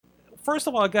first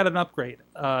of all, I got an upgrade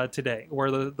today,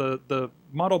 where the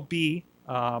Model B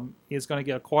is going to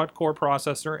get a quad-core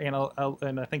processor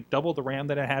and I think double the RAM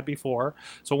that it had before.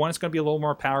 So one, it's going to be a little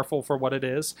more powerful for what it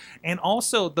is. And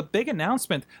also the big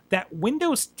announcement that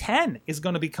Windows 10 is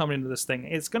going to be coming into this thing.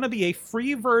 It's going to be a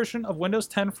free version of Windows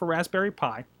 10 for Raspberry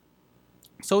Pi.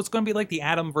 So it's going to be like the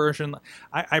Atom version.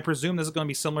 I presume this is going to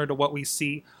be similar to what we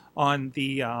see on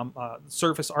the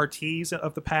Surface RTs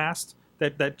of the past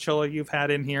that Chilla you've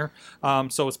had in here.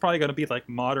 So it's probably going to be like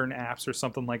modern apps or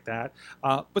something like that.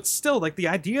 But still, like the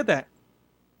idea that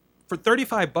for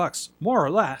 $35, more or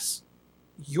less,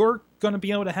 you're going to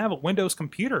be able to have a Windows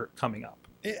computer coming up.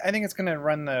 I think it's going to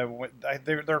run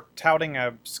they're touting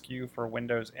a SKU for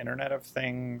Windows Internet of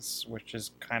Things, which is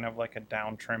kind of like a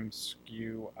down-trimmed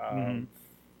SKU of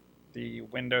the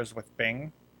Windows with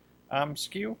Bing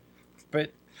SKU.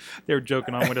 But they were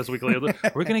joking on Windows Weekly.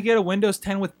 We're going to get a Windows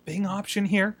 10 with Bing option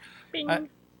here. Bing.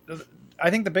 I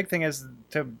think the big thing is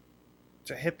to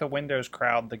hit the Windows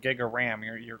crowd, the Giga RAM.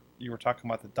 You were talking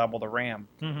about the double the RAM.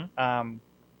 Mm-hmm.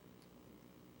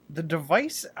 The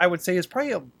device, I would say, is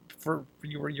probably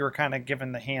you were kind of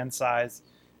given the hand size.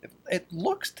 It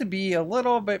looks to be a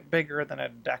little bit bigger than a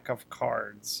deck of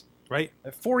cards. Right.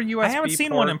 4 USB I haven't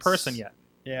seen one in person yet.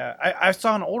 Yeah, I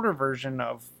saw an older version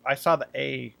I saw the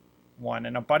A one,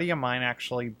 and a buddy of mine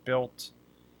actually built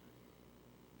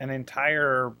an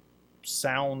entire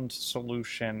sound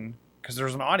solution because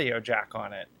there's an audio jack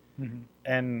on it,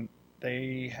 and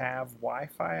they have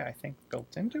Wi-Fi, I think,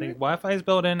 built into it. Wi-Fi is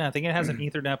built in. I think it has an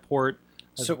Ethernet port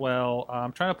as well.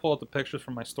 I'm trying to pull up the pictures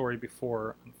from my story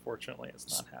before. Unfortunately,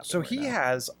 it's not happening. So he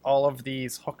has all of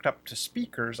these hooked up to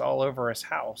speakers all over his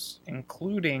house,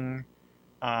 including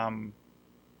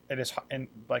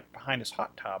like behind his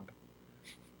hot tub,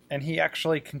 and he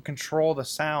actually can control the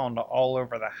sound all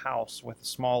over the house with a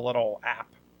small little app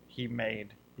he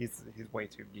made. He's way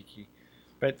too geeky,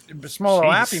 but a small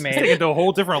little app he made. Taking it to a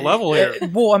whole different level here.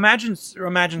 Well, imagine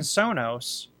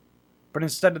Sonos, but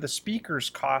instead of the speakers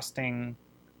costing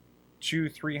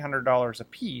 $200-300 a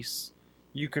piece,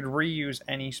 you could reuse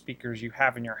any speakers you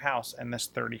have in your house in this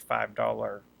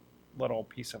 $35 little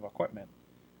piece of equipment.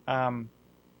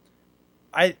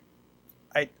 I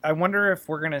wonder if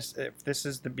if this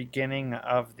is the beginning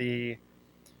of the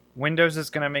Windows is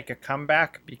going to make a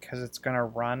comeback because it's going to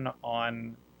run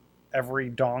on every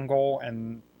dongle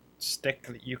and stick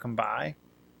that you can buy,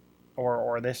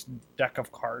 or this deck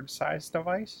of cards size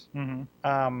device.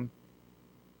 Mm-hmm.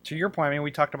 To your point, I mean,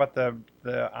 we talked about the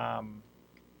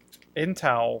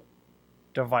Intel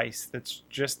device that's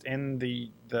just in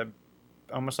the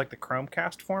almost like the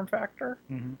Chromecast form factor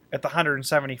at the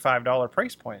 $175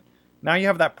 price point. Now you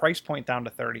have that price point down to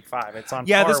 $35. It's on.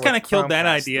 Yeah, par this kind of with killed Chromecast. that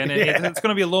idea, and it's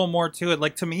going to be a little more to it.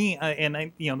 Like to me,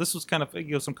 this was kind of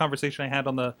some conversation I had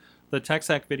on the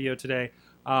TechSec video today.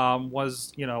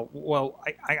 Was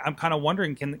I'm kind of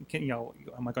wondering, can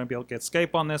am I going to be able to get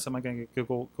Skype on this? Am I going to get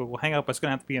Google Hangout? But it's going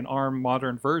to have to be an ARM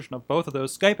modern version of both of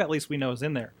those. Skype, at least we know, is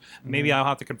in there. Maybe I'll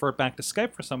have to convert back to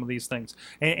Skype for some of these things.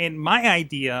 And my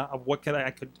idea of what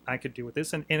I could do with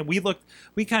this, and we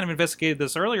kind of investigated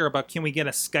this earlier about can we get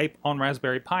a Skype on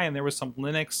Raspberry Pi, and there was some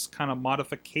Linux kind of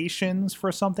modifications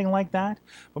for something like that.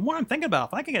 But more I'm thinking about,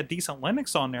 if I can get decent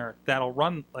Linux on there that'll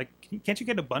run, like, can't you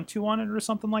get Ubuntu on it or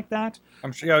something like that?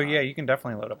 I'm sure. Oh yeah, you can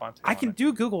definitely load Ubuntu. I can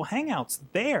do Google Hangouts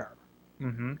there.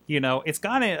 It's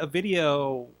got a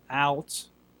video out,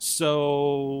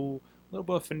 so a little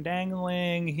bit of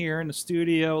findangling here in the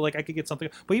studio. Like I could get something,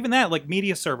 but even that, like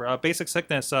Media Server, Basic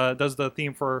Sickness does the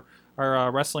theme for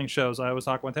our wrestling shows. I was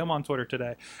talking with him on Twitter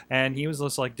today, and he was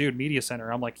just like, "Dude, Media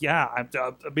Center." I'm like, "Yeah, I'm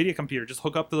a media computer. Just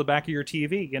hook up to the back of your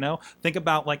TV." Think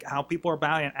about like how people are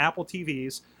buying Apple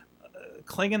TVs.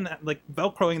 Clinging that, like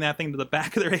velcroing that thing to the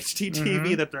back of their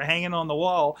HDTV that they're hanging on the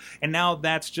wall, and now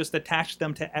that's just attached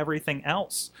them to everything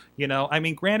else. I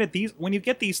mean, granted, when you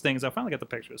get these things, I finally got the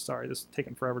pictures. Sorry, this is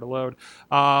taking forever to load.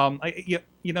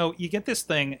 You get this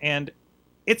thing, and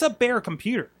it's a bare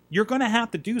computer. You're going to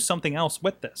have to do something else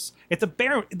with this.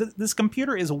 This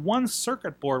computer is one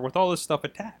circuit board with all this stuff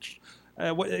attached.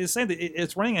 It's saying that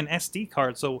it's running an SD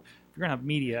card, so if you're going to have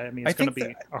media, I mean, it's going to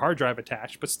be a hard drive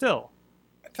attached, but still.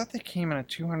 I thought they came in a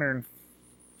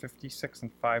 256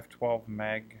 and 512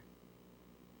 meg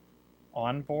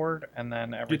on board, and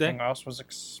then everything else was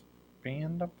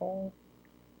expandable.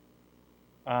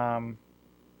 But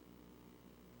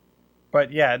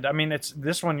yeah, I mean,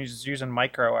 this one is using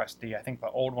micro SD. I think the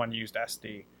old one used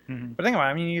SD. But think about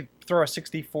it. I mean, you throw a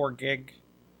 64 gig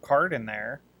card in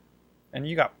there, and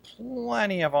you got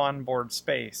plenty of onboard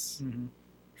space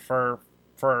for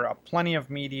plenty of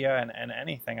media and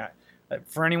anything.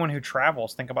 For anyone who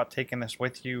travels, think about taking this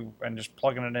with you and just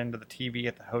plugging it into the TV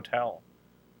at the hotel,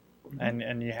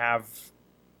 and you have.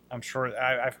 I'm sure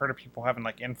I've heard of people having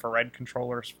like infrared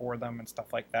controllers for them and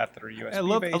stuff like that are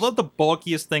USB based. I love the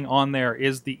bulkiest thing on there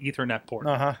is the Ethernet port.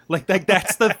 Uh-huh. Like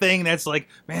that's the thing that's like,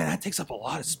 man, that takes up a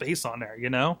lot of space on there, you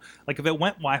know? Like if it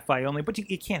went Wi-Fi only, but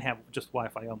you can't have just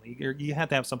Wi-Fi only. You have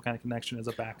to have some kind of connection as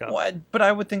a backup. Well, but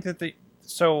I would think that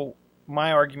so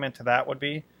my argument to that would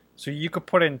be, so you could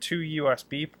put in 2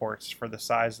 USB ports for the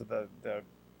size of the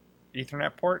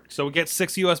Ethernet port. So we get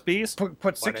 6 USBs?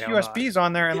 Put 6 USBs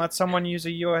on there and let someone use a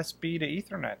USB to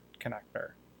Ethernet connector.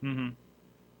 Mm-hmm.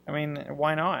 I mean,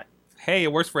 why not? Hey,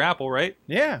 it works for Apple, right?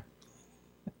 Yeah.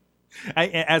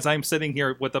 As I'm sitting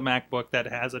here with a MacBook that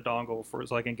has a dongle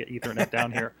so I can get Ethernet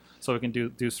down here so we can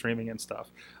do streaming and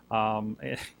stuff.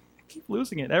 I keep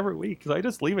losing it every week because I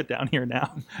just leave it down here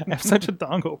now. I have such a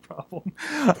dongle problem.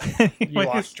 You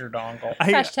lost your dongle.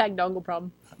 Hashtag dongle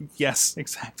problem. Yes,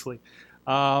 exactly.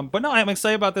 But no, I'm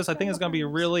excited about this. I think it's going to be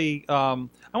really, I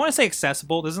want to say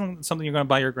accessible. This isn't something you're going to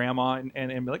buy your grandma and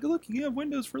be like, look, you have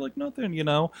Windows for like nothing, you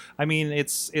know? I mean,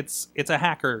 it's a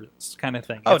hacker kind of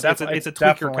thing. Oh, definitely. It's a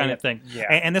tweaker kind of thing.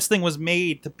 Yeah. And this thing was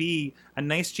made to be a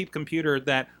nice, cheap computer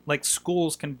that like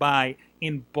schools can buy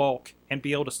in bulk and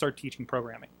be able to start teaching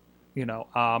programming. You know,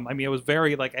 I mean, it was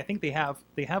very like, I think they have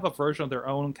a version of their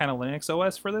own kind of Linux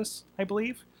OS for this, I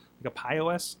believe. Like a Pi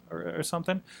OS or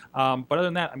something. But other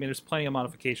than that, I mean, there's plenty of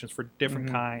modifications for different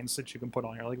kinds that you can put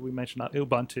on here. Like we mentioned,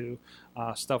 Ubuntu,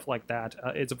 stuff like that.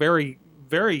 It's a very,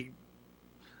 very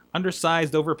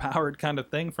undersized, overpowered kind of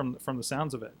thing from the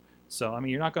sounds of it. So, I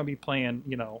mean, you're not going to be playing,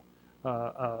 you know,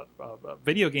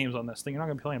 video games on this thing. You're not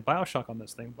going to be playing BioShock on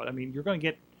this thing. But, I mean, you're going to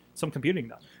get some computing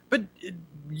done. But,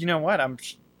 you know what?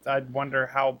 I'd wonder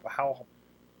how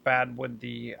bad would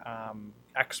the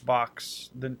Xbox,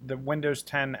 the Windows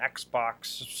 10 Xbox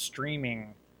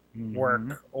streaming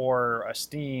work, or a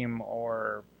Steam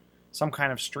or some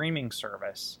kind of streaming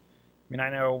service. I mean, I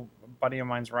know a buddy of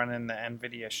mine's running the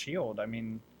NVIDIA Shield. I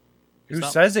mean, who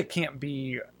says it can't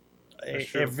be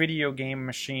a video game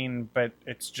machine, but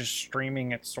it's just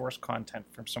streaming its source content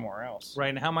from somewhere else? Right,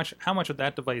 and how much of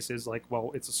that device is like,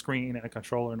 well, it's a screen and a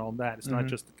controller and all that. It's not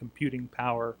just the computing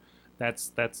power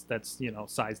that's you know,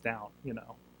 sized down, you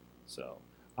know. So,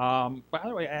 by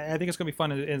the way, I think it's going to be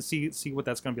fun and see what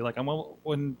that's going to be like.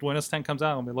 When Windows 10 comes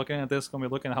out, I'm going to be looking at this, going to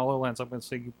be looking at HoloLens. I'm going to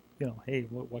say, you know, hey,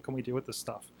 what can we do with this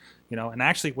stuff? You know, and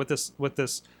actually with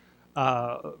this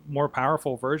more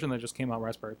powerful version that just came out,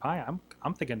 Raspberry Pi,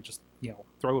 I'm thinking just, you know,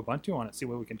 throw Ubuntu on it, see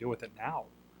what we can do with it now,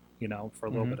 you know, for a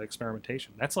little bit of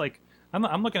experimentation. That's like,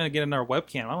 I'm looking at getting our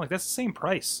webcam. I'm like, that's the same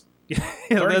price.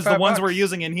 There's the ones we're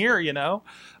using in here, you know.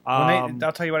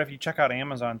 I'll tell you what, if you check out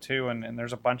Amazon too, and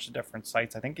there's a bunch of different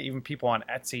sites. I think even people on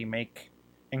Etsy make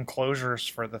enclosures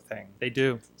for the thing. They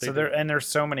do. There's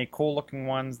so many cool looking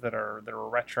ones that are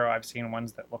retro. I've seen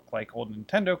ones that look like old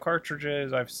Nintendo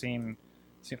cartridges. I've seen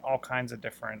all kinds of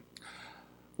different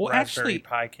Raspberry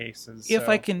Pi cases. If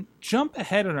I can jump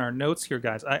ahead in our notes here,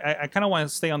 guys, I kind of want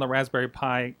to stay on the Raspberry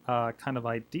Pi kind of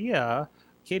idea.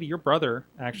 Katie, your brother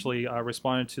actually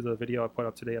responded to the video I put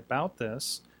up today about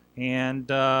this, and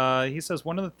he says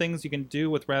one of the things you can do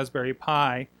with Raspberry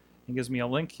Pi, he gives me a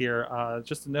link here,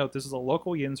 just to note, this is a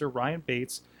local user, Ryan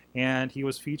Bates, and he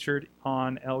was featured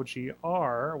on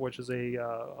LGR, which is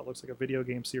looks like a video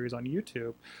game series on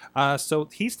YouTube. So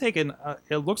he's taken,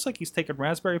 it looks like he's taken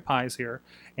Raspberry Pis here,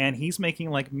 and he's making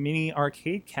like mini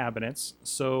arcade cabinets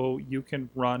so you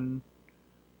can run,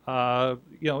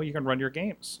 you can run your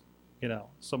games. You know,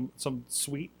 some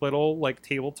sweet little like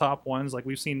tabletop ones, like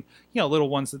we've seen, you know, little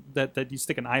ones that you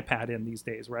stick an iPad in these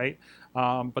days, right?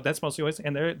 But that's mostly always.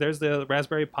 And there's the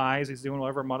Raspberry Pis. He's doing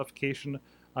whatever modification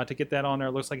to get that on there.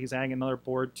 It looks like he's adding another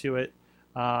board to it.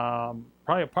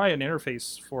 Probably an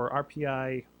interface for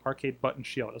RPI Arcade Button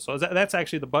Shield. So that's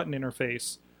actually the button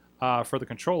interface for the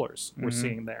controllers we're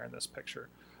seeing there in this picture.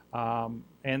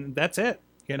 And that's it.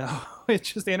 You know,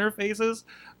 it's just interfaces.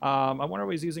 I wonder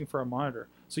what he's using for a monitor.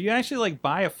 So you actually like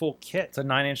buy a full kit. It's a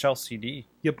 9-inch LCD.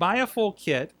 You buy a full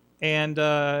kit and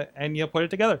you put it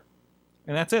together,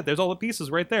 and that's it. There's all the pieces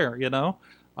right there. You know,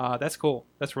 that's cool.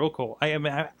 That's real cool.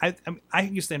 I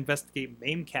used to investigate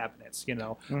MAME cabinets. You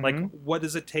know, like what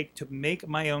does it take to make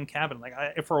my own cabinet?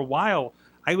 Like for a while,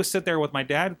 I would sit there with my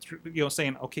dad, you know,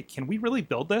 saying, okay, can we really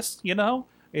build this? You know,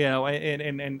 and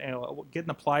getting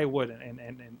the plywood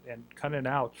and cutting it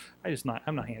out. I'm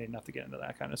not handy enough to get into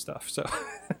that kind of stuff. So,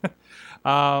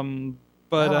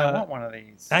 but I want one of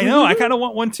these. I know. I kind of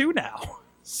want one too now.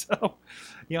 So,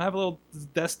 you know, I have a little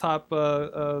desktop.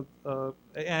 And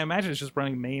I imagine it's just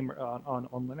running MAME on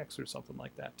Linux or something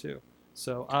like that too.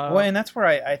 So, well, and that's where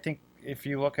I think if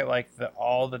you look at like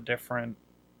all the different,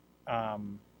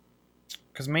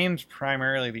 because MAME's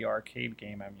primarily the arcade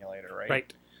game emulator, right?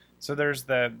 Right. So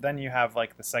then you have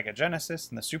like the Sega Genesis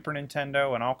and the Super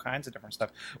Nintendo and all kinds of different stuff.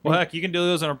 Well, heck, you can do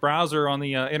those in a browser on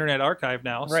the Internet Archive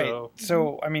now. Right.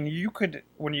 So I mean, you could,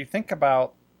 when you think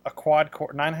about a quad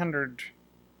core, 900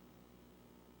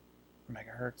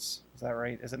 megahertz, is that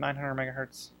right? Is it 900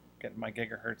 megahertz? Getting my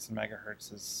gigahertz and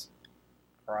megahertz is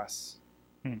cross.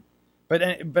 But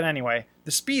anyway,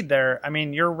 the speed there, I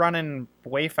mean, you're running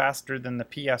way faster than the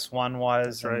PS1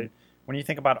 was. That's right. And when you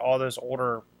think about all those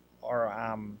older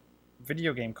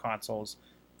video game consoles,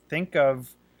 think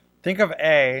of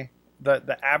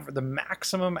the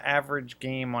maximum average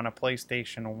game on a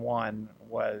PlayStation 1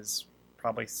 was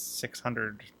probably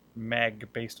 600 meg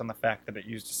based on the fact that it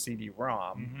used a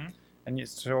CD-ROM. And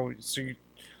so you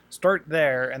start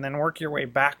there and then work your way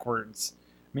backwards.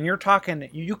 I mean, you're talking,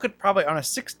 you could probably, on a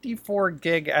 64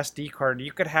 gig SD card,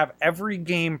 you could have every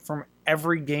game from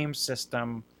every game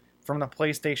system from the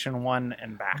PlayStation 1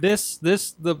 and back.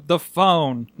 the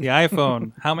phone, the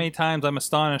iPhone, how many times I'm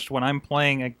astonished when I'm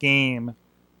playing a game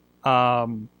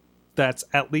that's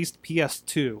at least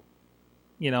PS2.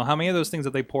 You know, how many of those things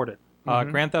have they ported?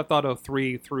 Grand Theft Auto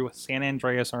 3 through San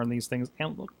Andreas are on these things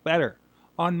and look better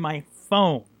on my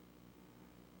phone.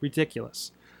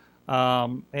 Ridiculous.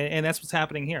 And that's what's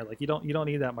happening here. Like you don't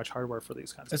need that much hardware for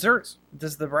these kinds of things.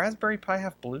 Does the Raspberry Pi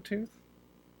have Bluetooth?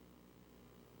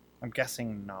 I'm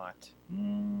guessing not. I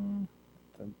mean,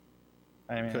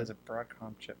 it's a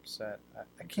Broadcom chipset.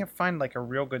 I can't find like a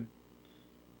real good.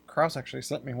 Kraus actually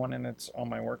sent me one, and it's on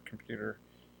my work computer.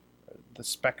 The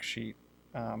spec sheet.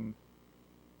 But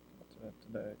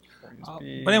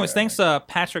anyways, thanks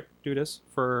Patrick Dudas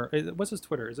for what's his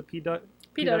Twitter? Is it P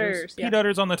Dutters? Yeah.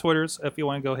 Dutters on the Twitters. If you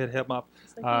want to go hit him up.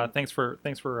 Thanks for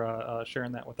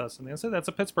sharing that with us. And so that's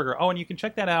a Pittsburgher. Oh, and you can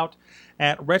check that out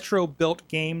at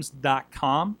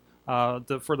retrobuiltgames.com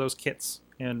for those kits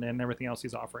and everything else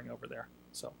he's offering over there.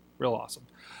 So real awesome.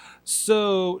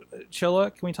 So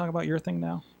Chilla, can we talk about your thing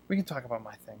now? We can talk about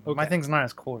my thing. Okay. My thing's not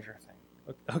as cool as your thing.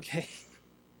 Okay.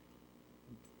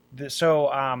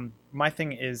 My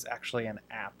thing is actually an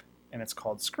app, and it's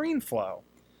called ScreenFlow.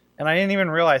 And I didn't even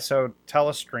realize. So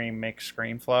Telestream makes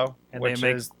ScreenFlow, And which they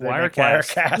make is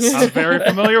Wirecast. I'm very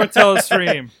familiar with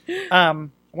Telestream.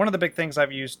 One of the big things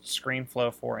I've used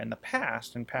ScreenFlow for in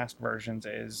past versions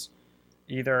is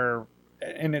either,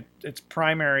 and its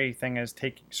primary thing is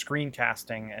taking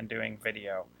screencasting and doing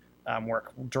video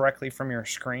work directly from your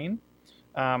screen.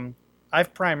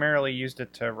 I've primarily used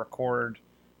it to record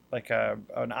like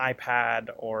an iPad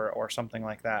or something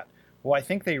like that. Well, I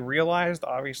think they realized,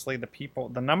 obviously,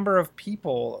 the number of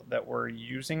people that were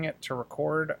using it to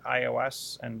record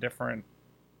iOS and different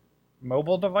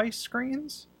mobile device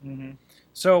screens.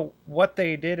 So what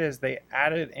they did is they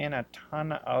added in a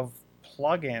ton of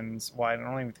plugins. Well, I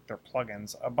don't even think they're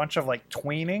plugins. A bunch of like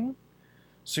tweening.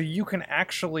 So you can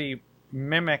actually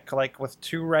mimic, like with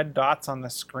 2 red dots on the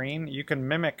screen, you can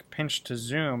mimic pinch to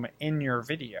zoom in your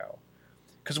video.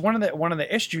 Because one of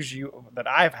the issues that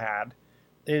I've had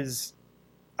is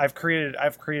I've created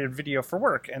video for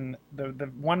work, and the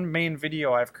one main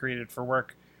video I've created for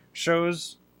work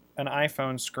shows an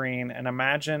iPhone screen, and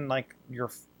imagine like your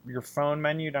phone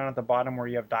menu down at the bottom where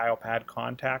you have dial pad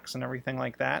contacts and everything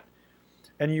like that,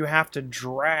 and you have to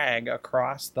drag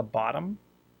across the bottom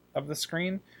of the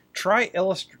screen. Try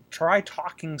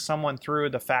talking someone through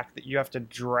the fact that you have to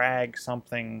drag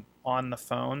something on the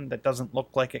phone that doesn't look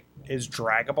like it is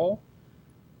draggable.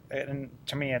 And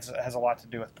to me, it has a lot to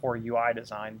do with poor UI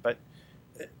design, but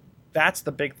that's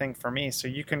the big thing for me. So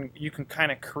you can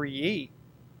kind of create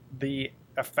the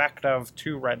effect of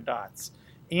 2 red dots.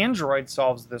 Android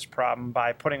solves this problem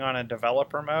by putting on a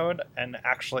developer mode and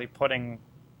actually putting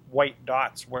white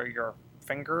dots where your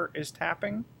finger is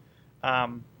tapping.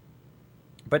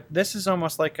 But this is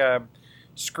almost like a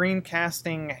half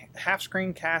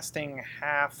screencasting,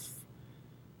 half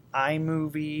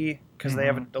iMovie, because they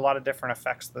have a lot of different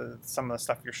effects. Some of the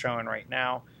stuff you're showing right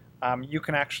now, you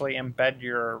can actually embed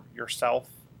yourself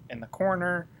in the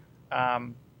corner.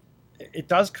 It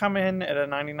does come in at a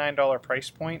 $99 price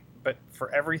point, but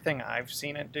for everything I've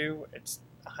seen it do, it's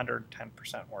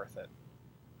 110% worth it.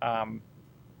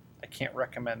 I can't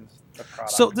recommend the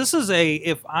product. So this is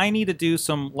if I need to do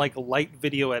some like light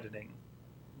video editing,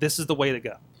 this is the way to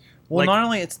go. Well, not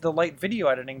only it's the light video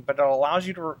editing, but it allows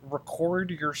you to record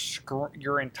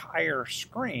your entire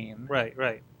screen.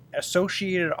 Right.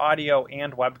 Associated audio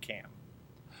and webcam.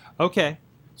 Okay.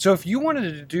 So if you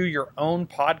wanted to do your own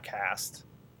podcast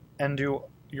and do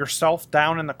yourself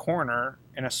down in the corner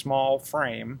in a small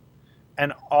frame,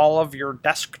 and all of your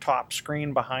desktop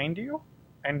screen behind you,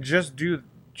 and just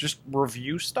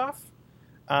review stuff,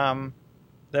 that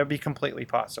would be completely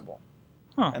possible.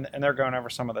 Huh. And they're going over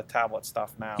some of the tablet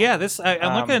stuff now. Yeah,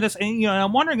 I'm looking at this, and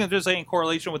I'm wondering if there's any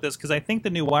correlation with this, because I think the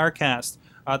new Wirecast,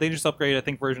 they just upgraded, I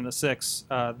think, version of 6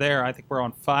 there. I think we're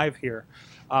on 5 here.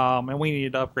 And we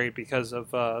needed to upgrade because of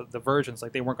the versions.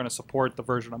 Like, they weren't going to support the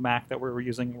version of Mac that we were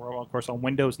using. We're, of course, on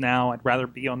Windows now. I'd rather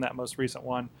be on that most recent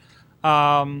one.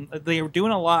 They were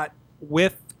doing a lot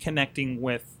with connecting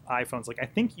with iPhones. Like, I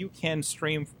think you can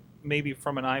stream maybe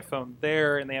from an iPhone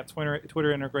there, and they have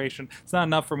Twitter integration. It's not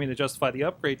enough for me to justify the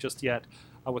upgrade just yet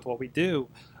with what we do.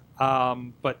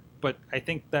 But I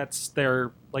think that's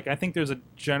their, like, I think there's a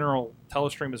general,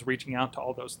 Telestream is reaching out to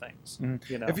all those things.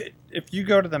 Mm-hmm. You know, if you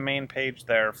go to the main page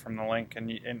there from the link, and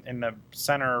in the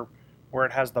center where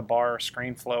it has the bar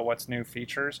ScreenFlow, what's new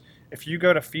features, if you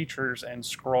go to features and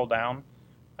scroll down,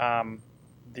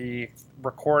 the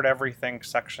record everything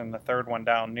section, the third one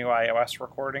down, new iOS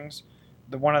recordings,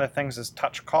 one of the things is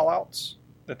touch callouts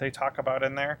that they talk about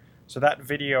in there. So that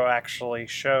video actually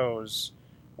shows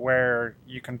where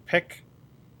you can pick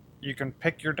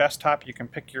your desktop, you can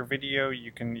pick your video,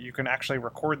 you can actually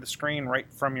record the screen right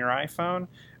from your iPhone,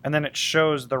 and then it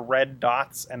shows the red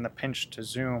dots and the pinch to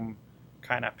zoom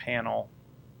kind of panel.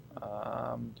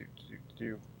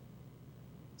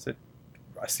 Is it?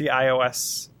 I see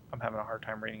iOS. I'm having a hard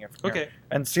time reading it from here.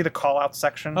 And see the call-outs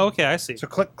section? Okay, I see. So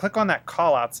click on that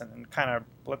call-outs and kind of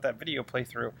let that video play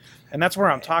through. And that's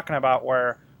where I'm talking about,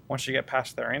 where once you get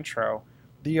past their intro,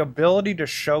 the ability to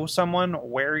show someone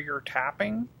where you're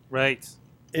tapping, right,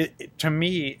 it to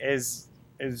me is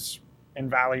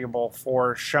invaluable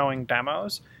for showing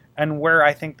demos. And where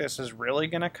I think this is really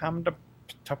going to come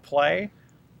to play,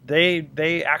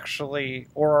 they actually,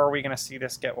 or are we going to see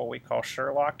this get what we call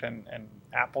Sherlocked, and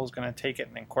Apple's going to take it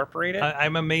and incorporate it?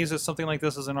 I'm amazed that something like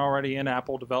this isn't already in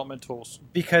Apple development tools.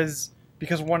 Because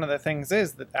one of the things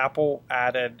is that Apple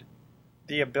added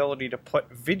the ability to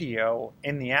put video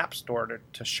in the App Store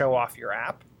to show off your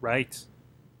app. Right.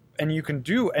 And you can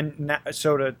do, and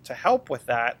so to help with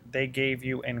that, they gave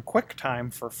you in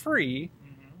QuickTime for free,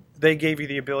 they gave you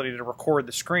the ability to record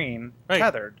the screen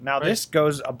tethered. Now this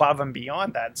goes above and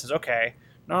beyond that and says, okay,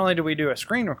 not only do we do a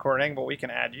screen recording, but we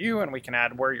can add you, and we can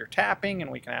add where you're tapping,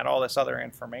 and we can add all this other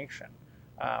information.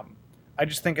 I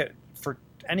just think for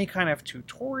any kind of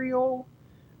tutorial,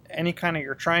 any kind of,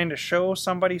 you're trying to show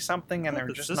somebody something and they're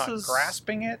just not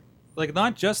grasping it. Like,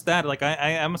 not just that, like,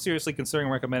 I'm seriously considering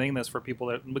recommending this for people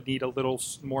that would need a little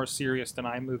more serious than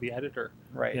iMovie editor.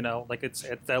 Right. You know, like,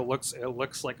 it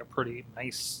looks like a pretty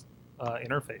nice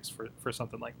interface for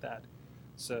something like that.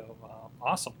 So,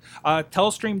 awesome.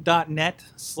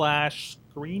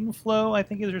 Telestream.net/ScreenFlow, I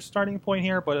think, is your starting point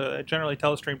here, but generally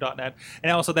Telestream.net.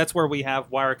 And also, that's where we have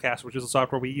Wirecast, which is the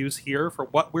software we use here for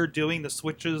what we're doing, the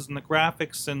switches and the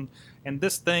graphics and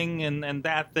this thing and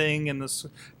that thing and this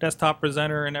desktop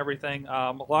presenter and everything.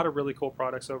 A lot of really cool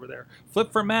products over there.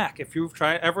 Flip for Mac. If you've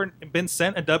ever been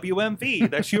sent a WMV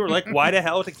that you were like, why the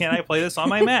hell can't I play this on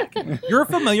my Mac? You're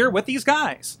familiar with these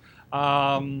guys.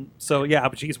 So yeah,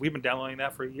 but geez, we've been downloading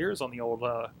that for years on the old,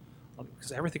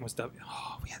 because everything was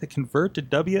we had to convert to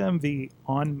WMV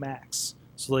on Macs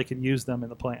so they could use them in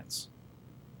the plans.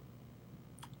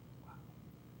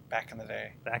 Back in the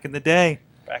day. Back in the day,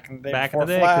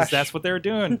 because that's what they were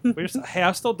doing. Hey, I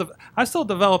was still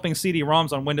developing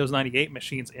CD-ROMs on Windows 98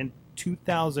 machines in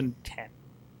 2010.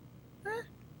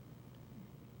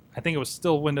 I think it was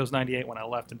still Windows 98 when I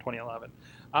left in 2011.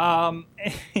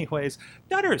 Anyways,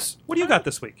 Nutters, what do you got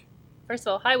this week? First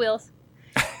of all, hi, Wheels.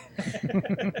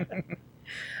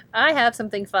 I have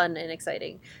something fun and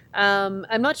exciting.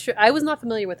 I'm not sure. I was not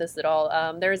familiar with this at all.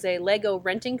 There's a Lego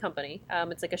renting company.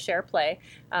 It's like a share play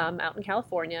out in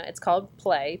California. It's called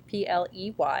Play,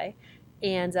 Pley.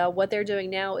 And what they're doing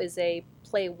now is a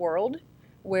Play World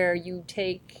where you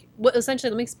take... Well, essentially,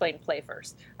 let me explain Play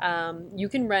first. You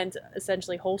can rent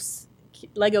essentially whole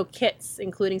Lego kits,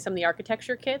 including some of the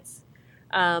architecture kits.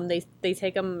 They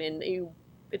take them in...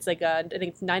 It's like, I think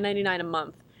it's $9.99 a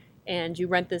month. And you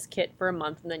rent this kit for a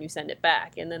month, and then you send it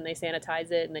back, and then they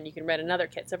sanitize it, and then you can rent another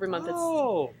kit. So every month,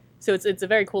 it's a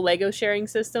very cool Lego sharing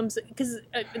system. Because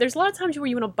there's a lot of times where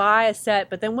you want to buy a set,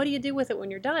 but then what do you do with it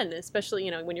when you're done? Especially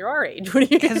when you're our age.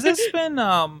 Has this been?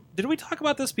 Did we talk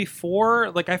about this before?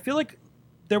 Like, I feel like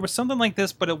there was something like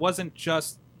this, but it wasn't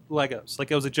just Legos. Like,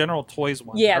 it was a general toys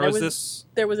one. Yeah,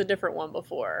 there was a different one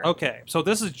before. Okay, so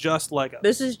this is just Legos.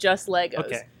 This is just Legos.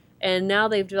 Okay, and now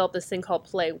they've developed this thing called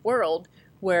Play World,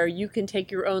 where you can take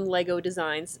your own Lego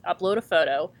designs, upload a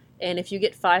photo, and if you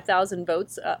get 5,000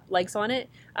 likes on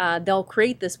it, they'll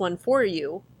create this one for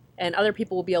you, and other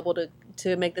people will be able to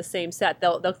to make the same set.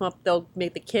 They'll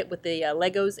make the kit with the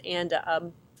Legos and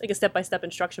like a step-by-step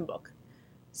instruction book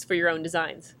for your own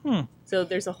designs. So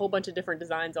there's a whole bunch of different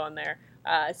designs on there.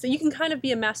 So you can kind of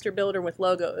be a master builder with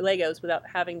Legos without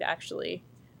having to actually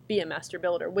be a master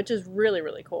builder, which is really,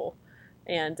 really cool.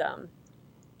 And like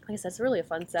I said, it's really a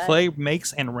fun set. Play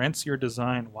makes and rents your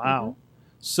design. Wow. Mm-hmm.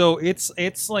 So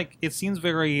it's like, it seems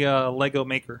very Lego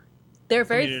Maker They're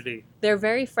community. they're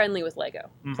very friendly with Lego.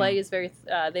 Mhm. Play is very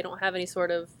they don't have any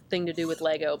sort of thing to do with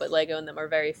Lego, but Lego and them are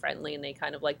very friendly, and they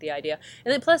kind of like the idea.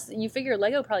 And then plus, you figure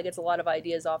Lego probably gets a lot of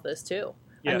ideas off this too.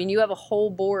 Yeah. I mean, you have a whole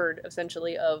board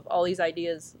essentially of all these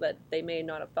ideas that they may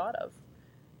not have thought of.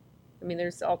 I mean,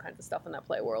 there's all kinds of stuff in that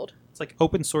Play world. It's like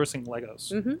open sourcing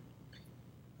Legos. Mm-hmm.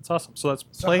 That's awesome. So that's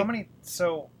So Play. how many?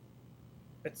 So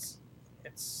it's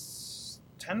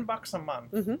 $10 a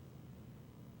month. Mm-hmm.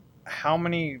 How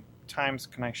many times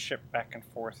can I ship back and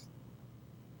forth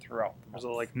throughout the There's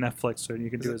month? like Netflix, so you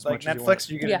can Is do it as like much as you Netflix? want.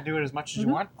 You can Yeah. do it as much as Mhm.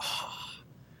 you want.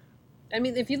 I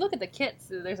mean, if you look at the kits,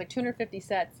 there's like 250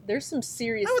 sets. There's some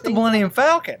serious. How about the things- Millennium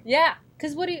Falcon? Yeah,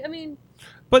 because what do you? I mean,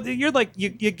 But you're like, you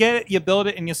get it, you build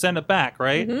it, and you send it back,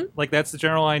 right? Mhm. Like that's the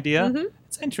general idea. mhm.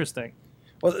 It's interesting.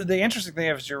 Well, the interesting thing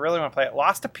is, you really want to play it.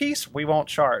 Lost a piece, we won't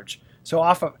charge. So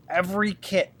off of every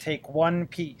kit, take one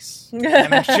piece and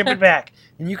then ship it back,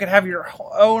 and you can have your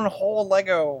own whole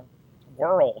Lego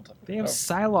world. They have of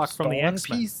Psylocke from the stolen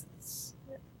X-Men. pieces.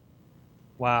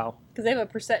 Wow. Because they have a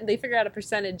percent. They figure out a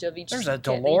percentage of each. There's a kit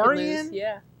that you can lose. DeLorean?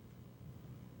 Yeah.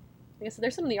 I guess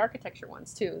there's some of the architecture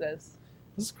ones too. Those.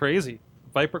 This is crazy.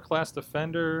 Viper class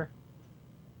Defender.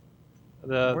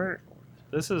 Where-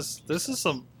 This is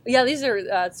some. Yeah, these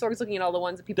are Sorg's looking at all the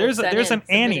ones that people. There's have sent an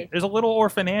in, Annie. submitted. There's a little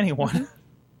orphan Annie one.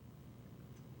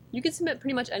 You can submit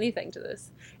pretty much anything to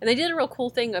this, and they did a real cool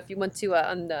thing. If you went to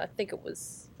on the, I think it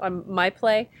was on My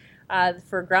Play,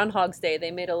 for Groundhog's Day,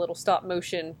 they made a little stop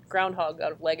motion groundhog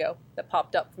out of Lego that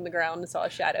popped up from the ground and saw a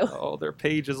shadow. Oh, their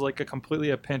page is like completely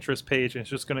a Pinterest page, and it's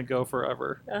just gonna go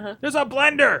forever. Uh-huh. There's a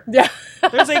blender. Yeah.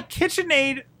 There's a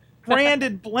KitchenAid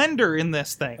branded blender in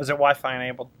this thing. Is it Wi-Fi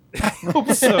enabled? I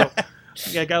hope so.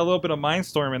 Yeah, got a little bit of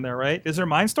Mindstorm in there, right? Is there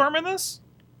Mindstorm in this?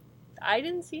 I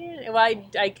didn't see it. Well,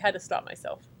 I had to stop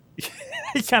myself.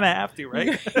 You kind of have to,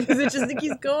 right? Because it just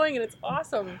keeps going, and it's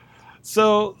awesome.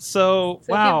 So So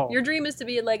wow. if your dream is to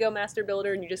be a Lego master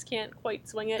builder, and you just can't quite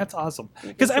swing it. That's awesome. you can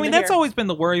Because I mean, submit that's here. always been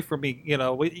the worry for me. You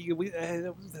know, we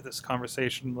had this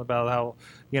conversation about how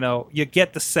you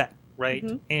get the set right,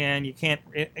 Mhm. and you can't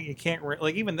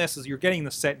like even this is you're getting the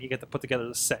set and you get to put together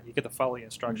the set. You get to follow the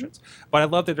instructions. But I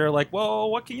love that they're like, well,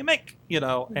 what can you make?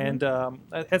 And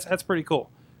that's pretty cool.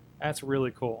 That's really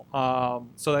cool.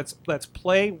 So that's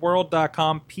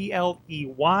playworld.com,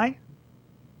 PLEY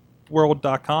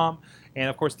world.com. And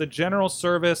of course, the general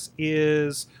service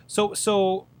is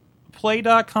so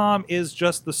play.com is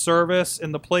just the service,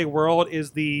 and the Play World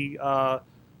is the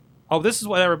this is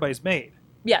what everybody's made.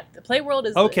 Yeah, the Play World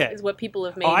is Okay. is what people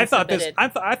have made. I and thought submitted. I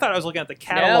thought I was looking at the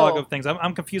catalog No. of things.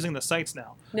 I'm confusing the sites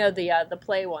now. No, the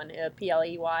Play one,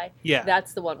 PLEY. Yeah.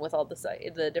 That's the one with all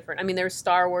the different. I mean, there's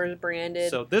Star Wars branded.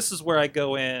 So this is where I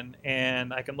go in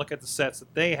and I can look at the sets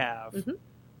that they have, Mhm.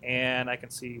 and I can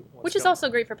see what's which is going also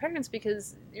great for parents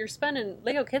because you're spending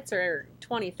Lego kits are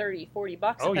 $20, $30,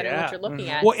 $40 Oh, depending on yeah. what you're looking Mhm.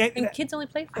 at. Well, and kids only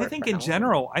play for I it think for in how long?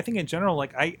 general,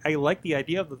 like I like the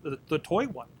idea of the toy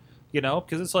one,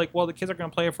 because it's like, well, the kids are going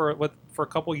to play it for a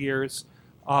couple years.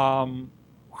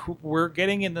 We're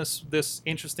getting in this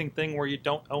interesting thing where you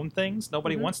don't own things.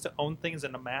 Nobody Mhm. wants to own things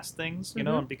and amass things,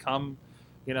 Mhm. and become,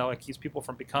 it keeps people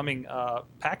from becoming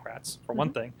pack rats for one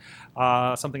Mhm. thing.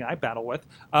 Something I battle with.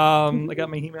 I got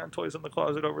my He-Man toys in the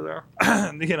closet over there.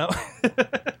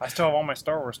 I still have all my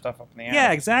Star Wars stuff up in the attic.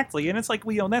 Yeah, exactly. And it's like,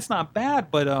 that's not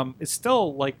bad, but it's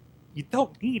still like you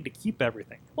don't need to keep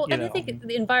everything. Well, you and I know? think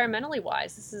environmentally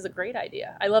wise, this is a great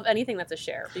idea. I love anything that's a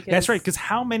share because That's right. Because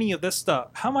how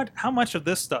much of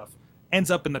this stuff ends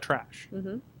up in the trash?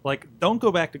 Mhm. Like, don't go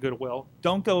back to Goodwill.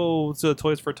 Don't go to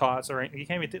Toys for Tots, or you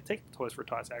can't even take Toys for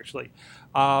Tots actually.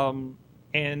 Like,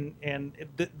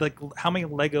 how many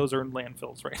Legos are in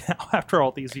landfills right now after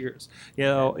all these years?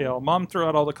 Mom threw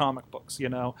out all the comic books.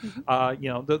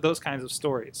 Those kinds of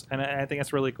stories, and I think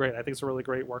that's really great. I think it's a really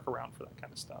great workaround for that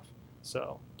kind of stuff.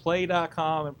 So,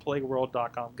 play.com and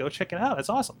playworld.com. Go check it out. It's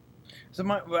awesome. So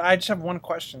I just have one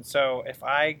question. So if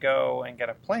I go and get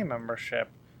a Play membership,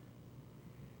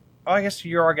 I guess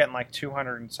you are getting like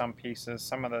 200 and some pieces.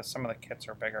 Some of the kits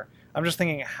are bigger. I'm just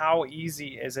thinking, how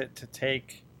easy is it to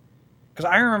take? Because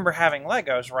I remember having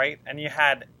Legos, right? And I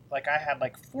had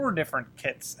 4 different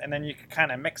kits, and then you could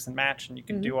kind of mix and match, and you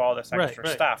can Mhm. do all this extra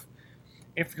Right. stuff.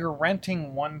 If you're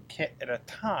renting one kit at a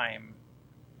time,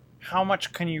 how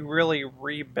much can you really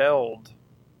rebuild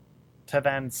to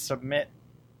then submit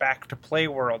back to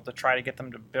Playworld to try to get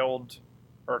them to build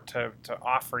or to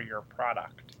offer your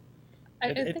product?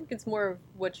 I think it's more of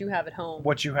what you have at home.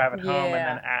 What you have at home,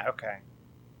 and Yeah. then okay.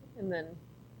 And then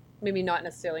maybe not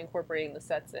necessarily incorporating the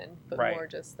sets in, but Right. more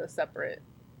just the separate.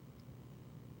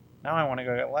 Now I want to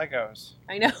go get Legos.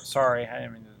 I know. Sorry, I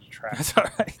didn't mean to detract. That's all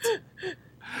right.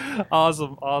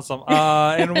 Awesome.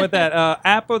 And with that,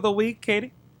 app of the week,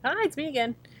 Katie? Hi, it's me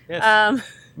again. Yes.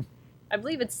 I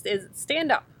believe it's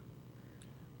Stand Up.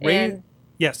 Raise- And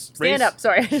yes. Stand Up.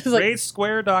 Sorry, It's like,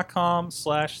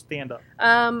 RaiseSquare.com/standup.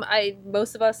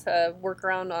 most of us work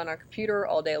around on our computer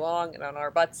all day long and on our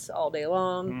butts all day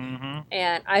long, Mm-hmm.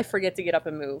 and I forget to get up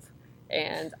and move.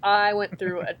 And I went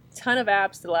through a ton of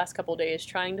apps the last couple of days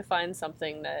trying to find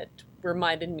something that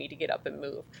reminded me to get up and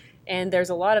move. And there's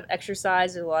a lot of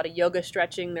exercise, there's a lot of yoga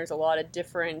stretching, there's a lot of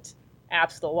different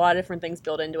apps with a lot of different things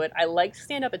built into it. I like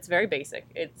Stand Up. It's very basic.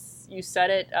 It's you set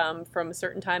it from a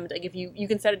certain time. Like if you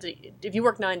can set it to, if you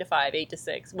work 9 to 5, 8 to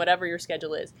 6, whatever your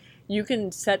schedule is, you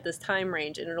can set this time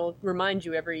range and it'll remind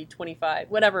you every 25,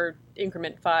 whatever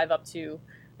increment 5 up to,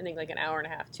 I think like an hour and a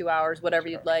half, 2 hours, whatever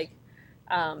you'd like.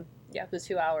 Yeah, it was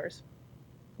 2 hours,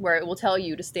 where it will tell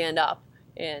you to stand up,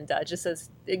 and just says,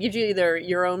 it gives you either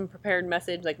your own prepared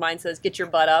message, like mine says, "Get your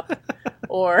butt up,"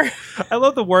 or I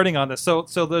love the wording on this. So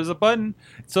there's a button.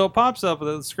 So it pops up,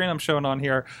 the screen I'm showing on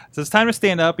here. It says time to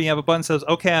stand up, and you have a button that says,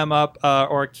 "Okay, I'm up,"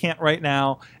 or "I can't right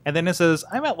now." And then it says,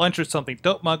 "I'm at lunch or something.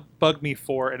 Don't bug me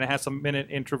for," and it has some minute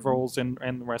intervals and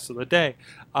the rest of the day.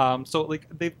 So like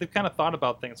they've kind of thought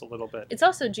about things a little bit. it's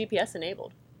also GPS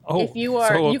enabled. Oh, if you are-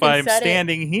 so you if can I'm set it-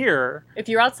 standing here, If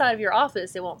you're outside of your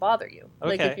office, it won't bother you.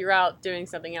 Like Okay. if you're out doing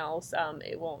something else,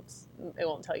 it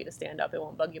won't tell you to stand up. It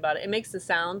won't bug you about it. It makes the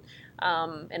sound,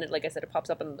 and it, like I said, it pops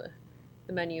up in the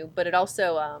menu. But it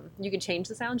also you can change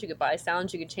the sounds. You could buy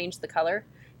sounds. You could change the color.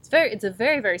 It's a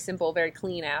very, very simple, very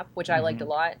clean app, which I liked a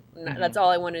lot. And that's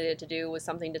all I wanted it to do, was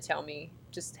something to tell me,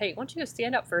 just, hey, why don't you go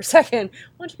stand up for a second?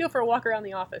 Why don't you go for a walk around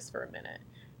the office for a minute?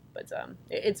 But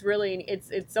it's really,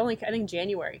 it's only, I think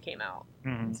January came out.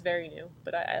 Mhm. It's very new,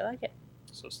 but I like it.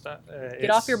 So Get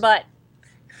off your butt.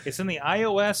 It's in the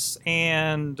iOS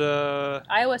and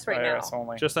iOS right now. iOS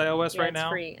only. just iOS Yeah, right it's now.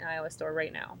 free in iOS store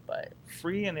right now, but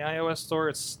Free in the iOS store.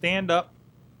 It's Stand Up,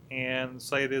 and the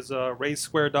site is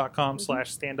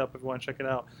RaiseSquare.com/standup if you want to check it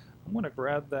out. I'm going to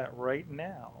grab that right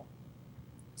now.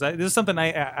 This is something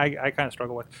I kind of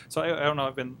struggle with. So I don't know.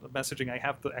 I've been messaging. I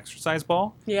have the exercise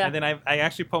ball, yeah. and then I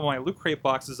actually put my Loot Crate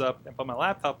boxes up and put my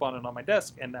laptop on it on my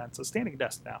desk, and that's a standing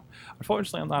desk now.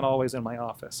 Unfortunately, I'm not always in my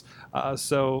office,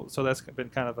 so that's been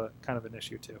kind of an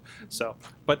issue too. So,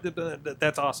 but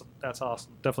that's awesome. That's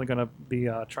awesome. Definitely going to be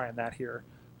trying that here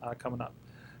coming up,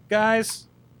 guys.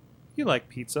 You like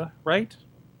pizza, right?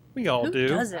 We all Who do.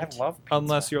 doesn't? I love pizza.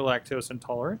 Unless you're lactose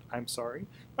intolerant. I'm sorry,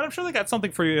 but I'm sure they got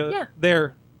something for you Yeah.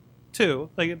 there too.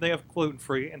 They have gluten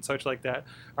free and such like that.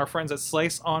 Our friends at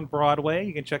Slice on Broadway,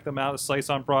 you can check them out at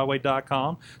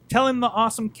sliceonbroadway.com. Tell them the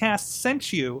Awesome Cast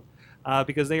sent you,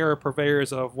 because they are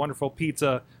purveyors of wonderful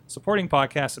pizza, supporting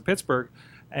podcasts in Pittsburgh.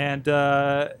 And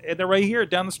they're right here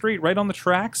down the street, right on the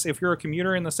tracks. If you're a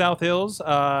commuter in the South Hills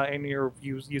and you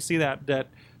see that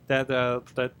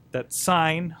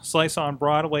sign, Slice on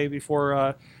Broadway,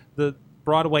 before the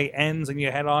Broadway ends, and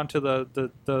you head on to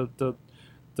the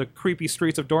creepy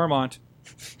streets of Dormont.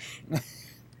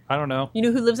 I don't know. You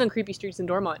know who lives on creepy streets in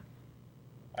Dormont?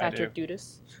 I Patrick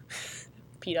Dudas.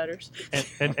 Pete Utters.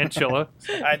 And Chilla.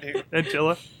 I do. And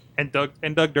Chilla. And Doug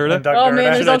Durda. And Doug Oh Durda. man,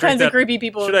 there's Should I all drink kinds that- of creepy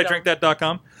people. Should in I Dor- drink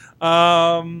that.com?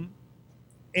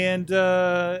 And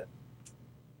yeah,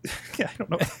 I don't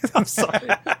know. I'm sorry.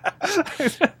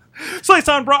 Slice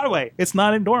on Broadway. It's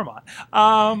not in Dormont.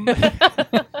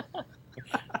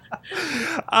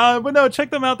 But no, check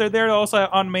them out. They're there also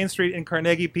on Main Street in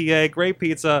Carnegie, PA. Great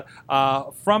pizza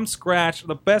from scratch.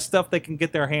 The best stuff they can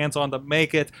get their hands on to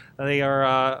make it. They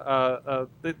are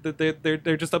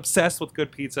they're just obsessed with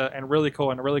good pizza, and really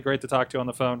cool and really great to talk to on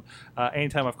the phone.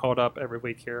 Anytime I've called up every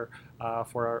week here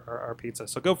for our pizza,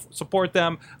 so go support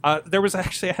them. There was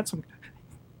actually I had some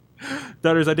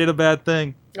Dutters. I did a bad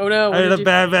thing. Oh no! I did a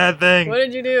bad thing. What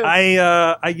did you do?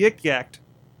 I yik-yacked.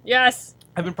 Yes.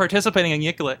 I've been participating in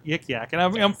Yik Yak,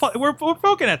 and we're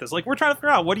poking at this. Like, we're trying to figure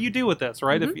out, what do you do with this,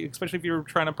 right? Mm-hmm. Especially if you're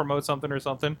trying to promote something or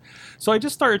something. So I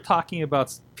just started talking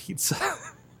about pizza.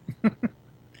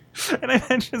 And I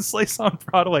mentioned Slice on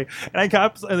Broadway, and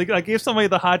I gave somebody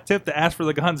the hot tip to ask for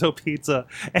the Gonzo pizza,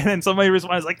 and then somebody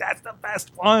responded like, "That's the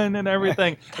best one," and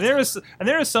everything. And there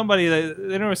was somebody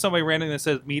randomly that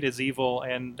said meat is evil,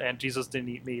 and Jesus didn't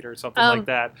eat meat or something like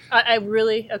that. I'm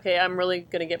really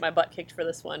gonna get my butt kicked for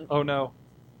this one. Oh no!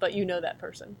 But you know that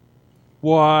person.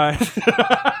 What?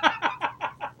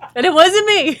 And it wasn't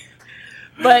me.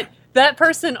 But that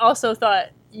person also thought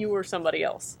you were somebody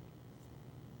else.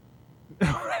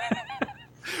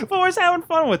 Well, we're just having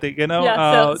fun with it, you know?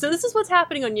 Yeah, so this is what's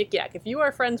happening on Yik Yak. If you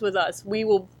are friends with us, we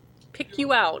will pick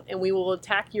you out and we will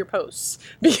attack your posts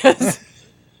because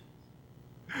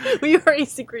we are a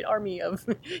secret army of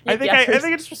Yik I think Yackers.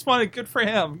 I just responded, good for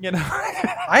him, you know?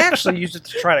 I actually used it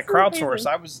to try to crowdsource.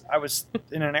 amazing. I was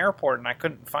in an airport and I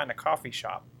couldn't find a coffee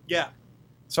shop. Yeah.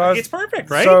 So I was, It's perfect,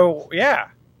 right? So yeah,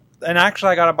 and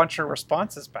actually I got a bunch of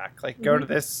responses back. Like go to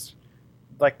this,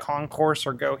 like concourse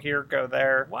or go here, go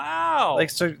there. Wow. Like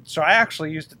so I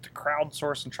actually used it to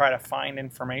crowdsource and try to find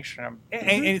information.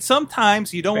 And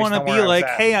sometimes you don't Based want to on be where I was like,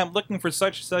 at. hey, I'm looking for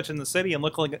such and such in the city and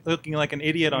looking like an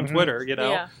idiot on Mhm. Twitter, you know?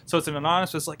 Yeah. So it's an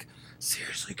anonymous, it's like,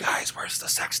 seriously, guys, where's the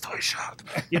sex toy shop?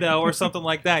 You know, or something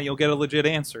like that. You'll get a legit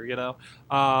answer, you know?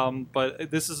 But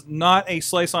this is not a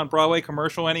Slice on Broadway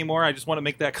commercial anymore. I just want to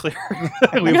make that clear.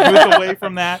 We moved away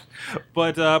from that.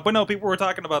 But no, people were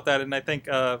talking about that, and I think,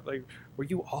 like, were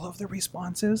you all of the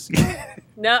responses?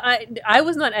 No, I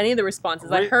was not any of the responses.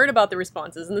 I Re- heard about the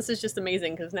responses, and this is just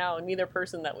amazing because now neither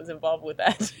person that was involved with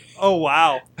that. Oh,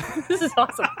 wow. This is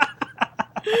awesome.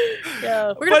 Yeah,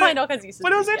 we're But gonna find all kinds of uses.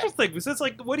 But it was for Yik Yak. interesting because it's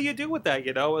like, what do you do with that?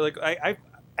 You know, like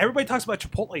everybody talks about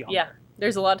Chipotle on Yeah, there,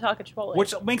 there's a lot of talk of Chipotle.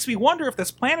 which makes me wonder if that's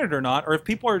planned or not, or if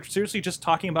people are seriously just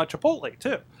talking about Chipotle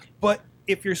too. But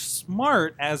if you're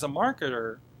smart as a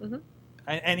marketer, Mhm.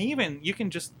 and even you can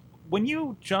just when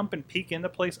you jump and peek into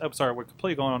place. I'm sorry, we're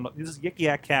completely going on. This is Yik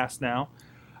Yak Cast now.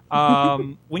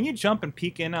 When you jump and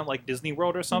peek in at like Disney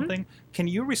World or something, can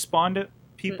you respond to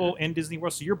people in Disney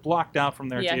World? So you're blocked out from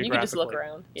there yeah, geographically. you can just look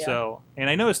around. Yeah. So, and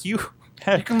I noticed you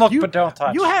You can look but don't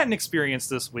touch. You had an experience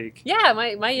this week. Yeah,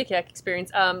 my Yik Yak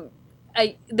experience.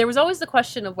 There was always the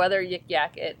question of whether Yik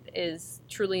Yak it is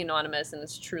truly anonymous and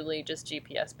it's truly just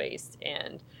GPS based.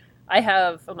 And I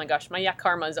have, oh my gosh, my Yak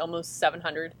Karma is almost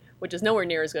 700, which is nowhere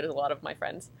near as good as a lot of my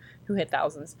friends who hit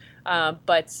thousands.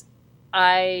 But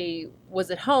I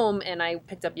was at home and I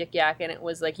picked up Yik Yak and it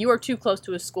was like, you are too close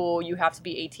to a school, you have to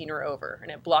be 18 or over.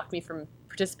 And it blocked me from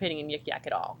participating in Yik Yak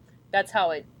at all. That's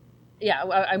how it, yeah,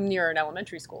 I'm near an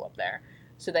elementary school up there.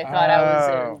 So they thought I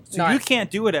was in. So you can't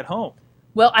do it at home.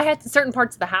 Well, I had certain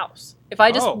parts of the house. If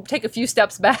I just Oh. take a few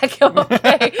steps back, I'm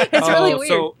okay. It's really weird.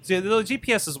 So the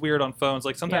GPS is weird on phones.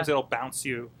 Like sometimes Yeah. it'll bounce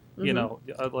you, you Mhm. know,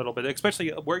 a little bit, especially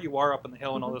where you are up in the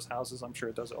hill and all those houses. I'm sure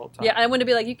it does it all the time. Yeah, I want to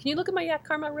be like, can you look at my Yak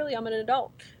Karma? Really, I'm an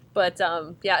adult. But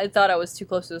yeah, it thought I was too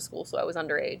close to the school, so I was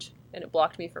underage, and it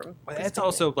blocked me from. But it's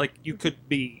also like you could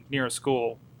be near a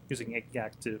school using Yik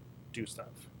Yak to do stuff.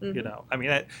 You Mhm. know, I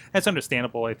mean that's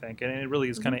understandable, I think, and it really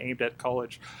is kind of aimed at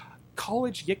college.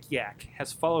 College Yik Yak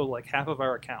has followed like half of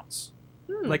our accounts.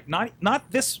 Like not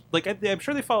this. Like I'm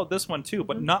sure they followed this one too,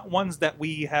 but not ones that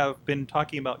we have been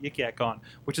talking about Yik Yak on,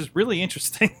 which is really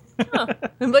interesting. Huh.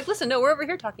 I'm like, listen, no, we're over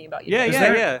here talking about you. Yeah, Is yeah,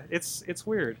 there- yeah. It's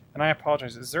weird. And I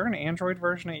apologize. Is there an Android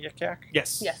version of Yik Yak?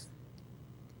 Yes. Yes.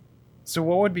 So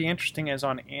what would be interesting is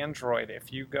on Android,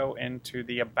 if you go into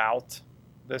the About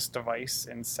this device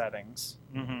in settings,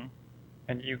 Mm-hmm.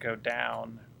 and you go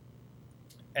down,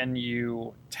 and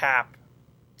you tap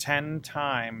 10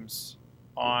 times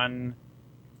on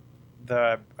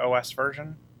the OS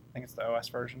version, I think it's the OS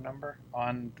version number,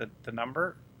 on the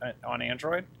number on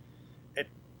Android, it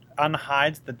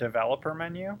unhides the developer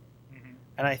menu. Mm-hmm.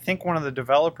 And I think one of the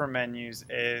developer menus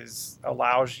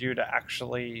allows you to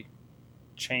actually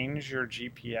change your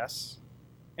GPS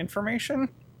information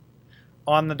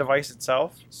on the device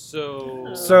itself.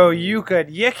 So, So you could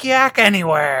Yik Yak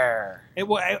anywhere.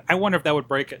 I wonder if that would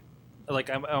break it. Like,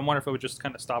 I wonder if it would just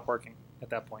kind of stop working at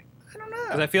that point. I don't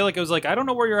Because know. I feel like it was like, I don't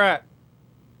know where you're at.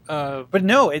 But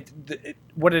no,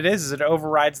 what it is it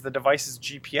overrides the device's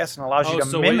GPS and allows you to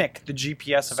so mimic the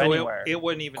GPS of so anywhere. it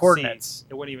wouldn't even Coordinates. see.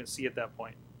 It wouldn't even see at that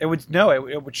point.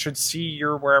 It should see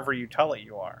your wherever you tell it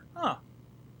you are. Huh.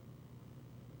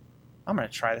 I'm gonna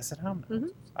try this at home. Now. Mhm.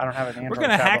 I don't have an Android. We're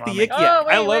gonna hack tablet the on me. Yik Yak. Oh,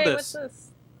 wait, I love wait, this. what's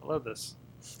this? I love this.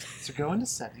 So go into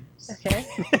settings. Okay.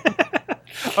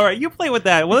 All right, you play with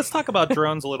that. Well, let's talk about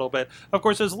drones a little bit. Of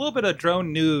course, there's a little bit of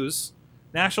drone news,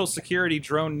 national security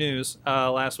drone news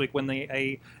last week when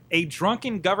a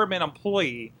drunken government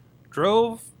employee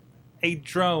drove a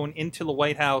drone into the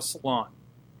White House lawn,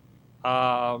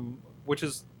 which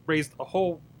has raised a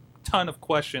whole ton of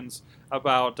questions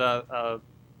about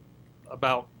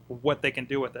what they can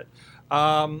do with it.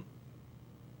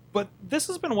 But this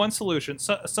has been one solution.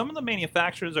 So, some of the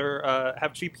manufacturers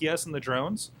have GPS in the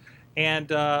drones,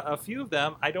 and a few of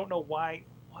them, I don't know why.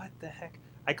 What the heck?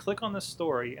 I click on this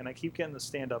story, and I keep getting the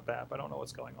stand-up app. I don't know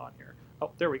what's going on here.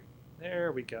 Oh, there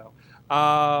we go.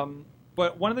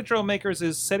 But one of the drone makers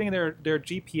is setting their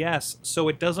GPS so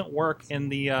it doesn't work in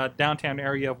the downtown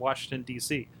area of Washington,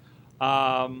 D.C.,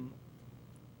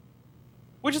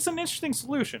 which is an interesting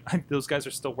solution. Those guys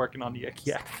are still working on the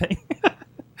Yak thing.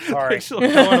 Sorry. They're still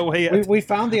going away yet. We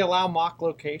found the allow mock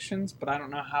locations, but I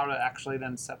don't know how to actually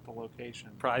then set the location.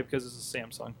 Probably because it's a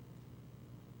Samsung.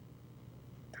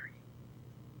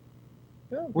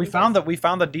 We found the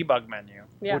debug menu.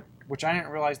 Yeah. Which I didn't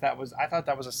realize that was. I thought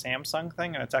that was a Samsung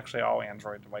thing, and it's actually all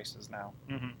Android devices now.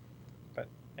 Mm-hmm. But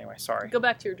anyway, sorry. Go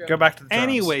back to your drone. Go back to the drones.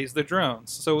 Anyways, the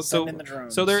drones. Send in the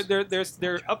drones. So they're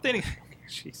updating.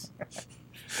 Jeez.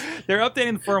 They're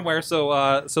updating the firmware so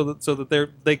that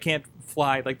they can't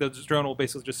fly. Like the drone will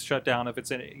basically just shut down if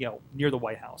it's in near the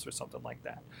White House or something like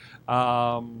that.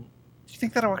 Do you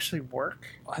think that'll actually work?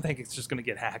 I think it's just going to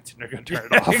get hacked and they're going to turn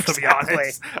it off. To be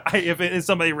honest, if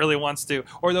somebody really wants to,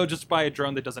 or they'll just buy a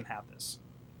drone that doesn't have this,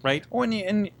 right? Well,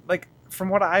 and like from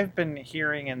what I've been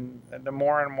hearing, and the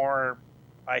more and more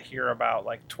I hear about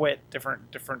like Twit, different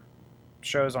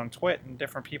shows on Twit, and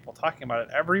different people talking about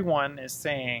it, everyone is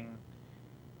saying,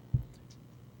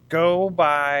 go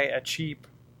buy a cheap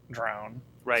drone.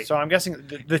 Right. So I'm guessing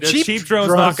the cheap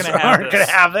drone's not going to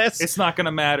have this. It's not going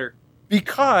to matter.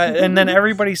 Because, and then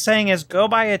everybody's saying is go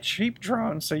buy a cheap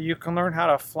drone so you can learn how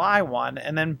to fly one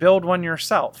and then build one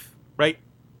yourself. Right.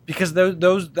 Because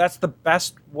that's the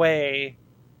best way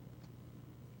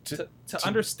to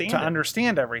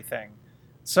understand everything.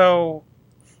 So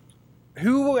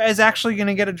who is actually going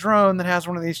to get a drone that has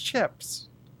one of these chips?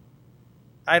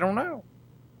 I don't know.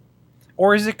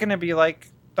 Or is it going to be like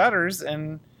Thutters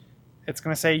and it's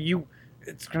going to say you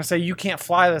can't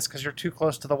fly this because you're too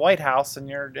close to the White House, and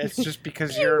it's just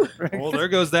because you're. Well, there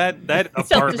goes that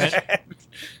apartment,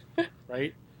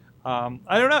 right?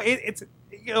 I don't know. It's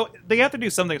they have to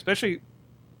do something, especially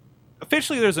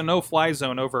officially. There's a no-fly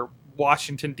zone over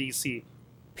Washington D.C.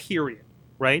 Period.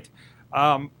 Right?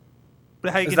 But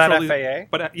how you is that control FAA?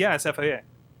 But yeah, it's FAA.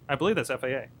 I believe that's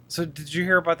FAA. So did you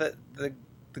hear about the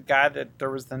guy that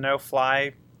there was the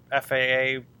no-fly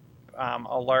FAA?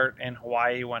 Alert in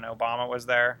Hawaii when Obama was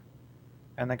there,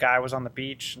 and the guy was on the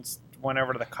beach and went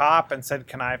over to the cop and said,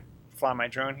 "Can I fly my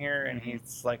drone here?" And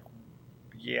he's like,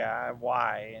 "Yeah,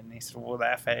 why?" And he said, "Well,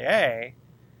 the FAA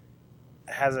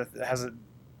has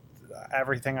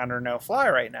everything under no fly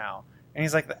right now." And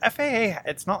he's like, "The FAA,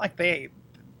 it's not like they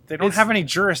don't have any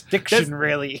jurisdiction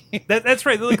really." That's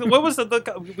right. Like, what was we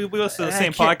listened to the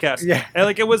same podcast? Yeah,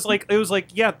 and it was like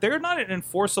yeah, they're not an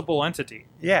enforceable entity.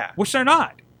 Yeah, which they're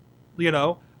not.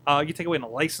 You take away a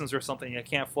license or something, you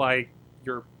can't fly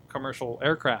your commercial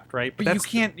aircraft, right? But you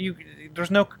can't.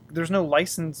 There's no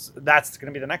license. That's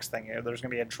going to be the next thing. There's going to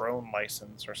be a drone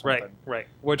license or something. Right.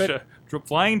 Which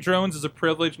flying drones is a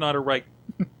privilege, not a right.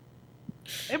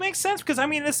 It makes sense because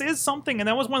this is something, and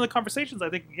that was one of the conversations.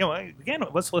 I think again,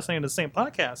 let's listen to the same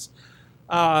podcast.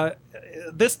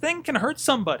 This thing can hurt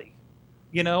somebody.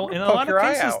 In a lot of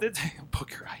cases,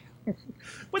 poke your eye out.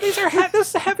 But these are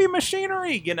this is heavy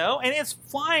machinery, and it's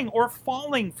flying or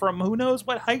falling from who knows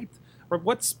what height or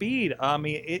what speed.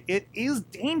 It is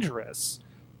dangerous.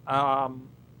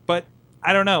 But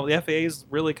I don't know. The FAA is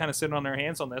really kind of sitting on their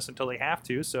hands on this until they have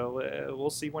to. So we'll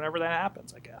see whenever that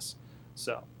happens, I guess.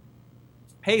 So,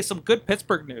 hey, some good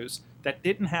Pittsburgh news that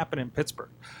didn't happen in Pittsburgh.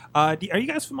 Are you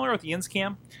guys familiar with the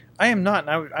InsCam? I am not.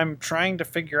 And I'm trying to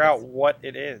figure out what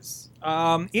it is.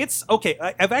 It's okay.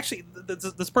 I've actually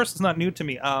this person's not new to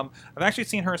me. I've actually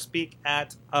seen her speak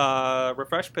at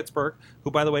Refresh Pittsburgh, who,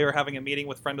 by the way, are having a meeting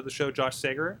with friend of the show Josh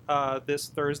Sager this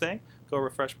Thursday. Go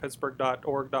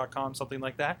refreshpittsburgh.org.com, something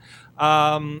like that.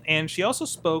 And she also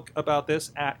spoke about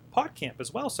this at PodCamp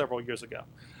as well several years ago.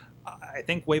 I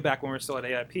think way back when we were still at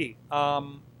AIP.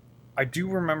 I do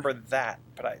remember that,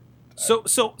 but So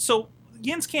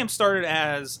YinsCam started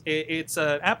as it's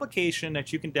an application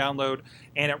that you can download,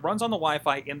 and it runs on the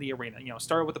Wi-Fi in the arena.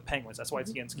 Started with the Penguins, that's why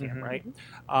it's YinsCam, right?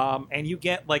 And you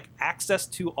get access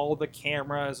to all the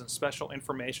cameras and special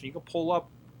information. You can pull up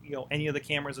any of the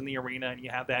cameras in the arena, and you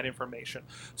have that information.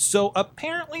 So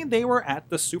apparently they were at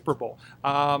the Super Bowl.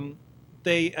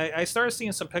 I started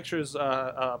seeing some pictures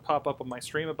pop up on my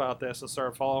stream about this and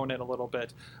started following it a little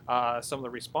bit, some of the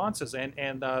responses.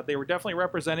 And they were definitely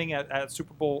representing at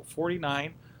Super Bowl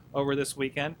 49 over this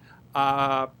weekend.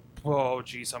 oh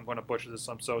geez, I'm going to butcher this.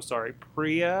 I'm so sorry.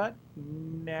 Priya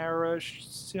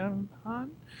Narasimhan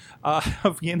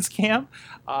of Yinscam.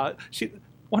 She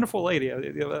wonderful lady.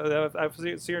 I've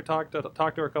seen her talk to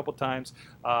her a couple times.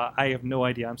 I have no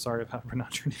idea. I'm sorry how to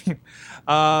pronounce her name.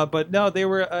 But no, they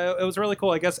were. It was really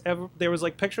cool. I guess there was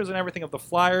like pictures and everything of the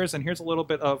flyers, and here's a little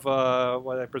bit of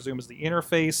what I presume is the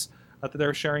interface that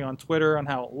they're sharing on Twitter on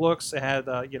how it looks. It had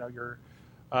your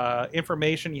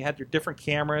information. You had your different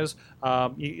cameras.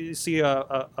 You see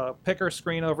a picker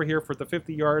screen over here for the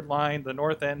 50-yard line, the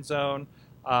north end zone,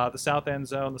 the south end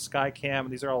zone, the sky cam.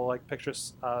 These are all like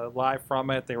pictures live from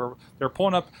it. They were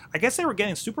pulling up. I guess they were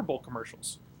getting Super Bowl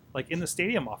commercials like in the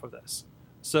stadium off of this.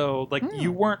 So like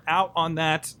you weren't out on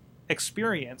that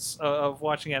experience of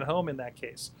watching at home in that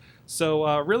case.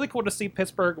 So really cool to see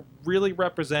Pittsburgh really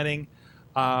representing.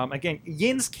 Again,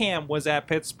 Yinscam was at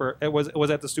Pittsburgh. It was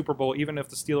at the Super Bowl, even if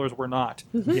the Steelers were not.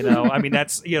 I mean,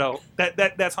 that's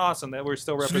that's awesome that we're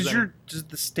still representing. So does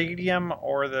the stadium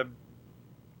or the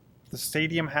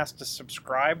stadium has to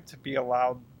subscribe to be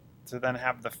allowed to then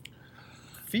have the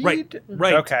feed?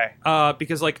 Right. Okay.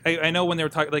 Because like I know when they were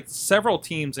talking, like several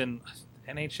teams in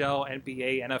NHL,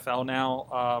 NBA, NFL now,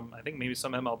 I think maybe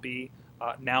some MLB.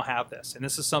 Now have this, and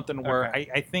this is something where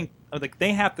I think like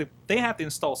they have to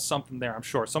install something there. I'm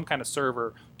sure some kind of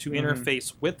server to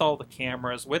interface with all the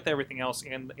cameras, with everything else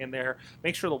in there.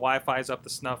 Make sure the Wi-Fi is up to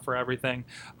snuff for everything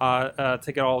to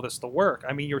get all this to work.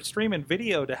 I mean, you're streaming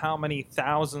video to how many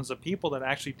thousands of people that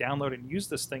actually download and use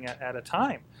this thing at a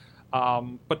time.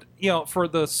 But for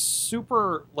the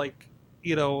super we're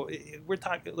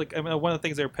talking like I mean one of the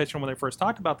things they were pitching when they first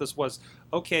talked about this was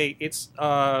it's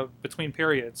between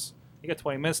periods. You got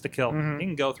 20 minutes to kill. You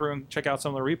can go through and check out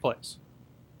some of the replays.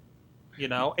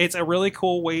 It's a really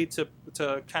cool way to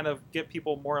kind of get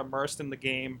people more immersed in the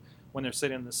game when they're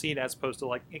sitting in the seat, as opposed to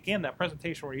like again that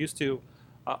presentation we're used to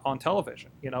on television.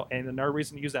 And another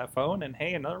reason to use that phone, and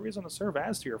hey, another reason to serve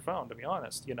ads to your phone. To be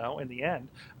honest, in the end,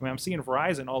 I mean, I'm seeing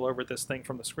Verizon all over this thing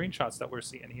from the screenshots that we're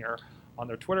seeing here on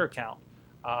their Twitter account.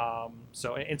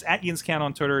 So it's at Yinscam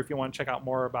on Twitter if you want to check out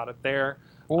more about it there.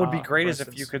 What would be great is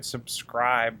if you could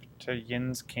subscribe to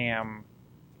Yinscam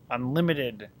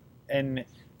Unlimited, and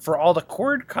for all the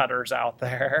cord cutters out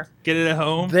there, get it at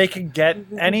home. They could get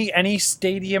any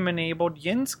stadium-enabled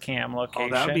Yinscam location.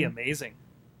 Oh, that would be amazing.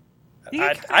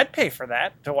 I'd pay for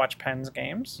that to watch Penn's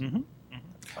games. Mm-hmm.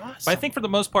 Awesome. But I think for the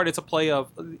most part, it's a play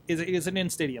of is an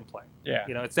in-stadium play. Yeah,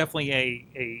 it's definitely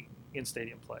a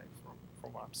in-stadium play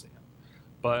from what I'm seeing.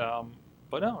 But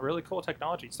no, really cool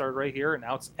technology. It started right here, and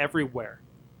now it's everywhere.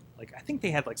 Like I think they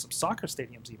had like some soccer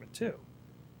stadiums even too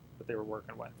that they were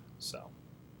working with. So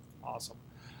awesome.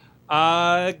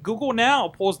 Google Now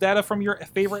pulls data from your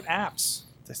favorite apps.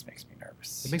 This makes me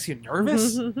nervous. It makes you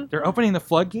nervous? They're opening the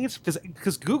floodgates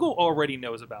because Google already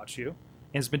knows about you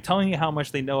and has been telling you how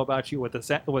much they know about you with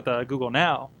Google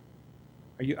Now.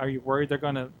 Are you worried they're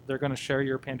gonna share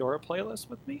your Pandora playlist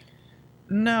with me?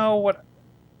 No.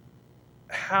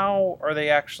 How are they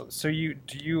actually? So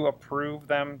do you approve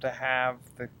them to have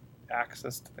the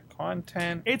access to the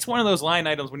content? It's one of those line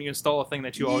items when you install a thing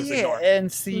that you always ignore.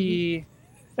 And see,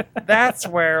 that's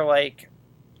where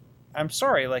I'm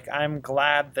sorry, I'm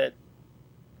glad that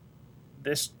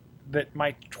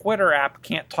my Twitter app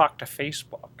can't talk to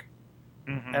Facebook,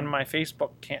 and my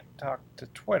Facebook can't talk to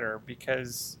Twitter,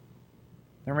 because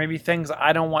there may be things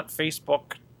I don't want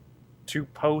Facebook to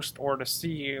post or to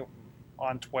see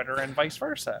on Twitter, and vice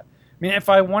versa. I mean, if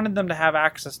I wanted them to have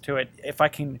access to it, if I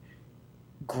can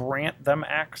grant them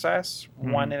access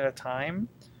one at a time,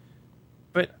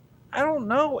 but I don't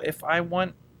know if I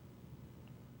want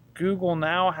Google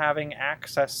Now having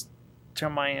access to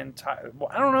my entire... Well,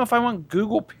 I don't know if I want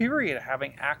Google period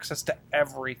having access to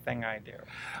everything I do.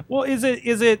 Well, is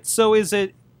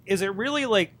it really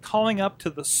like calling up to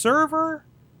the server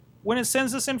when it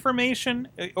sends this information,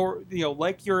 or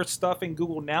like your stuff in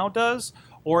Google Now does,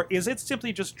 or is it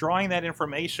simply just drawing that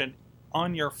information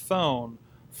on your phone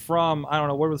from, I don't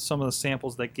know, what were some of the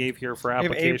samples they gave here for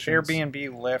applications? Airbnb,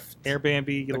 Lyft,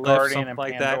 Lyft, Guardian, something and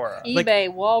like Pandora. that.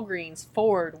 eBay, Walgreens,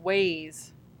 Ford,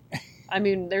 Waze. I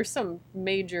mean, there's some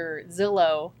major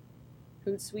Zillow,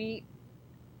 Hootsuite.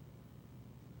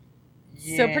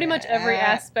 Yeah. So pretty much every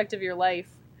aspect of your life.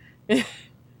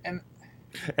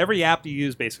 Every app you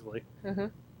use, basically.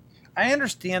 I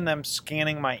understand them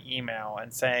scanning my email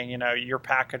and saying, your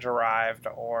package arrived,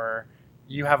 or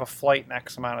you have a flight in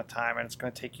X amount of time and it's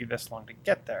going to take you this long to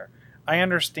get there. I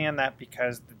understand that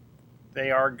because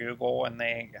they are Google and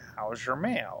they house your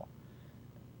mail.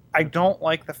 I don't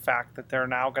like the fact that they're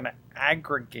now going to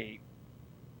aggregate.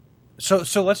 So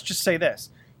let's just say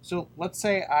this. So let's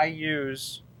say I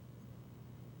use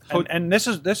and this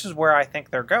is where I think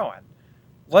they're going.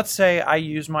 Let's say I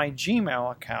use my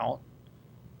Gmail account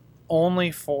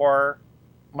only for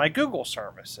my Google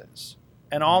services,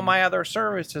 and all my other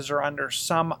services are under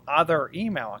some other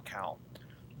email account.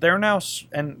 They're now,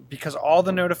 and because all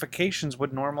the notifications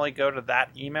would normally go to that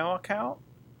email account,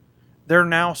 they're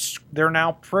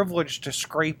now privileged to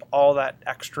scrape all that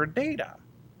extra data.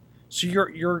 So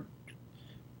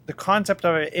the concept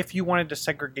of it, if you wanted to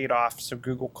segregate off so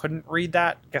Google couldn't read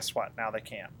that, guess what? Now they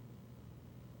can.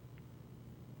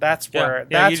 That's where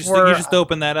you just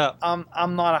open that up.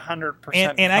 I'm not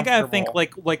 100%. And I gotta think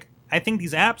like I think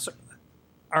these apps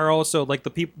are also like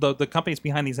the companies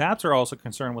behind these apps are also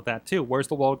concerned with that too. Where's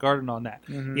the walled garden on that?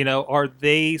 Mhm. You know, are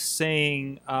they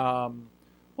saying what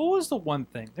was the one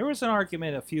thing? There was an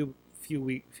argument a few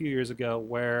years ago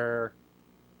where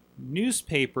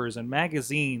newspapers and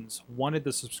magazines wanted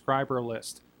the subscriber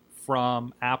list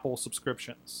from Apple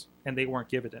subscriptions, and they weren't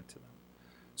giving it to them.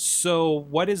 So,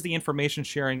 what is the information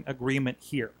sharing agreement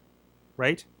here,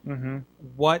 right? Mm-hmm.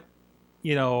 What,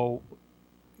 you know,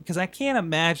 because I can't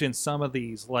imagine some of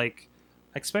these, like,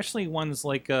 especially ones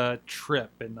like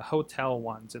Trip and the hotel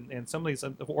ones and some of these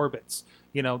orbits.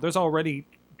 You know, there's already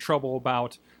trouble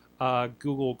about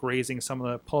Google grazing some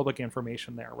of the public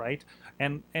information there, right?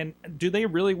 And do they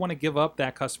really want to give up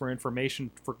that customer information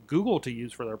for Google to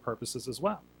use for their purposes as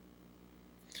well?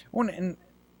 Well, and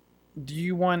do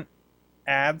you want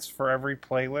ads for every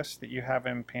playlist that you have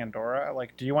in Pandora?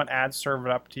 Like, do you want ads served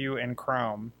up to you in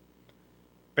Chrome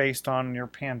based on your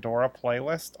Pandora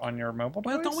playlist on your mobile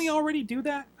device? Well, don't we already do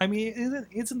that? I mean,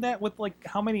 isn't that with like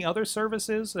how many other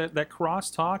services that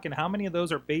cross-talk, and how many of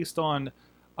those are based on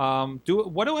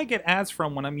what do I get ads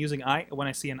from when I'm using when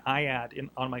I see an iAd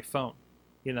on my phone?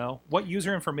 You know, what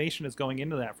user information is going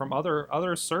into that from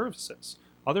other services,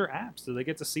 other apps? Do they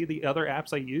get to see the other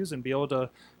apps I use and be able to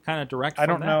kind of direct? I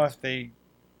don't know if they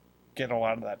get a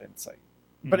lot of that insight.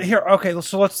 But here, okay,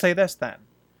 so let's say this then.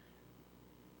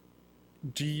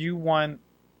 Do you want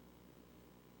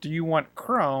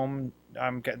Chrome?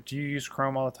 Do you use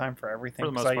Chrome all the time for everything? For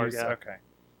the most part, yeah. Okay.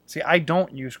 See, I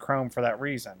don't use Chrome for that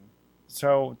reason.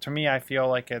 So to me, I feel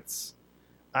like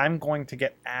I'm going to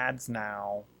get ads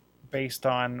now based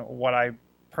on what I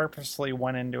purposely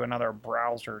went into another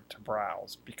browser to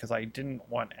browse, because I didn't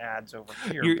want ads over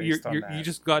here based on that. You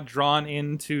just got drawn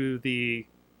into the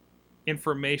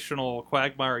informational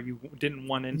quagmire you didn't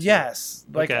want into. Yes,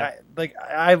 Okay.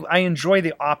 I enjoy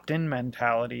the opt-in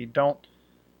mentality.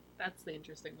 That's the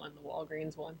interesting one, the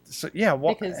Walgreens one. So yeah,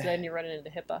 Because then you're running into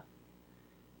HIPAA.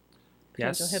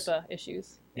 Potential Yes. HIPAA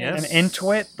issues. Yes. And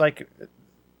Intuit, like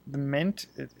the Mint,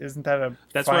 isn't that a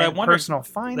That's where I wondered. personal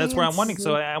finance? That's where I'm wondering.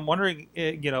 So I'm wondering,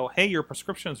 you know, hey, your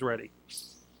prescription's ready.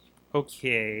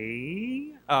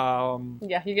 Okay.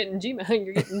 Yeah, you're getting Gmail,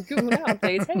 you're getting Google Now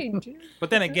updates. Hey, But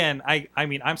then again, I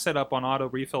mean, I'm set up on auto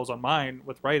refills on mine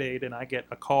with Rite Aid, and I get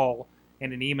a call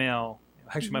and an email.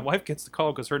 Actually, my wife gets the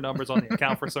call because her number's on the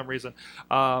account for some reason.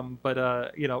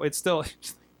 But you know, it's still.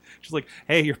 She's like,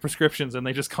 "Hey, your prescriptions," and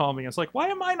they just call me. It's like, why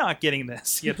am I not getting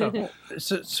this? You know,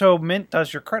 So Mint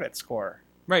does your credit score,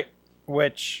 right?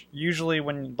 which usually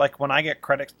when I get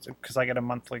credit, because I get a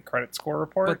monthly credit score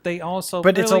report. But they also,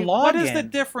 But it's a What is the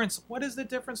login. difference? What is the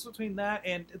difference between that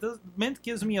and Mint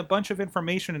gives me a bunch of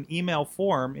information in email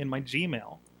form in my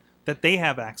Gmail that they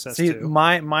have access See, to?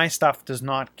 my stuff does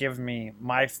not give me.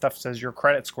 My stuff says your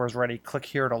credit score is ready. Click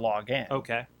here to log in.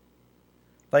 Okay.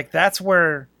 Like that's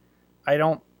where I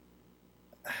don't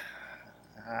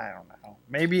know.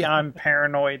 Maybe I'm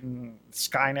paranoid and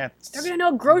Skynet. they're gonna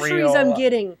know groceries I'm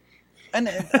getting. And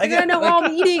They're gonna know what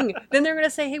I'm eating. Then they're gonna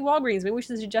say, "Hey, Walgreens, maybe we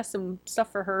should suggest some stuff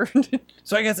for her."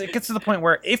 So I guess it gets to the point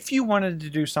where if you wanted to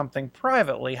do something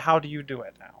privately, how do you do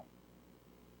it now?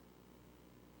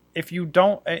 If you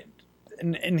don't,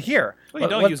 and here, Well, you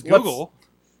don't use Google.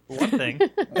 For one thing.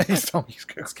 Please don't use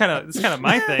Google. It's kind of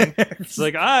my thing. It's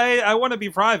like I want to be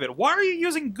private. Why are you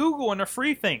using Google in a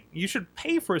free thing? You should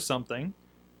pay for something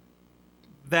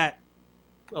that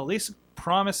at least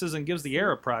promises and gives the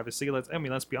air of privacy. Let's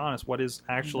be honest. What is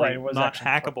actually Right, what's not actually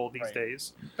hackable these right.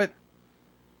 days? But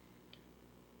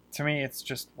to me, it's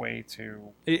just way too.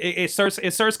 It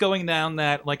starts going down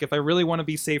that, like, if I really want to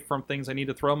be safe from things, I need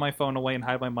to throw my phone away and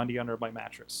hide my money under my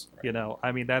mattress. Right. You know,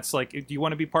 I mean, that's like, do you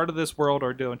want to be part of this world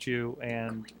or don't you?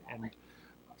 And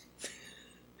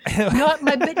Not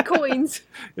my bitcoins.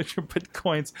 it's your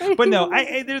bitcoins. But no,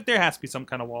 there has to be some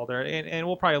kind of wall there, and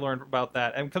we'll probably learn about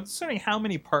that. And considering how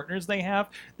many partners they have,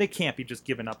 they can't be just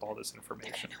giving up all this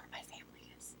information. I know what my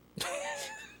family is.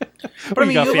 But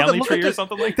you got look at- Family look Tree at or the-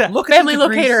 something like that. Look at Family the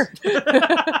degrees,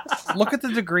 locator. Look at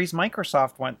the degrees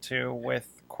Microsoft went to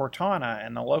with Cortana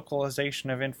and the localization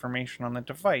of information on the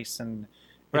device, and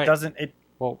it Right. doesn't. It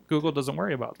Well, Google doesn't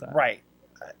worry about that. right.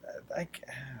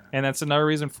 And that's another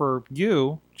reason for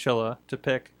you, Chilla, to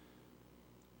pick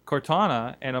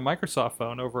Cortana and a Microsoft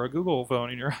phone over a Google phone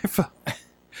in your iPhone.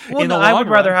 Well, In the no, I long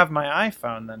would rather run. have my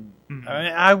iPhone than. Mhm. I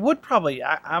mean, I would probably.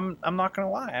 I'm not gonna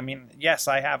lie. I mean, yes,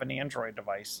 I have an Android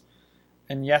device,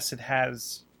 and yes, it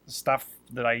has stuff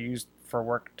that I use for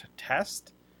work to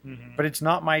test, Mhm. but it's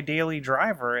not my daily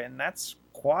driver, and that's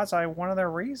quasi one of the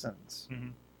reasons.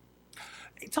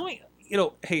 Hey, tell me,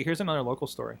 hey, here's another local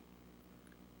story.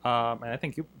 And I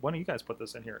think one of you guys put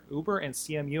this in here. Uber and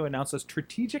CMU announced a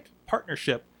strategic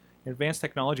partnership in Advanced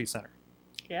Technology Center.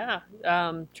 Yeah,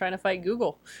 trying to fight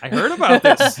Google. I heard about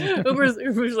this.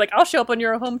 Uber's like, I'll show up on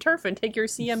your home turf and take your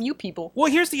CMU people.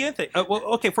 Well, here's the other thing. Well,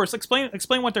 okay, first explain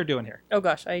what they're doing here. Oh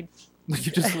gosh, I You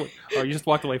just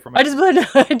walked away from it.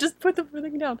 I just put the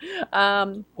thing down.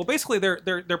 Well, basically, they're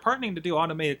partnering to do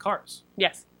automated cars.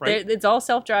 Yes, Right. it's all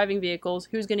self-driving vehicles.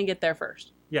 Who's going to get there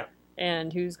first? Yeah.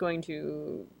 And who's going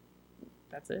to?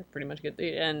 That's it. Pretty much get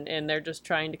and they're just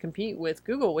trying to compete with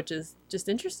Google, which is just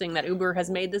interesting that Uber has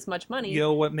made this much money. You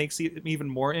know what makes it even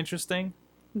more interesting?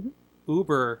 Mhm.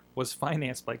 Uber was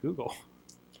financed by Google.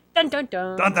 Dun dun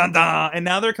dun. Dun, dun, dun. And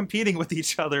now they're competing with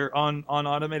each other on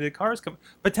automated cars,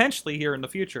 potentially here in the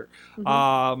future.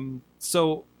 Mhm.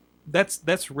 So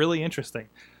that's really interesting.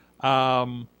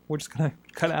 We're just gonna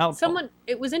cut out.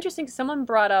 It was interesting. Someone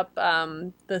brought up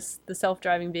the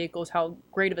self-driving vehicles, how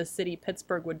great of a city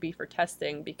Pittsburgh would be for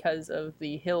testing because of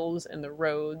the hills and the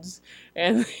roads,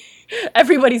 and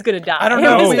everybody's gonna die. I don't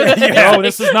No, know. Yeah. no,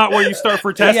 this is not where you start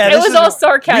for testing. Yeah, It this was is all what-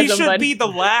 sarcasm. We should but be the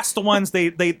last ones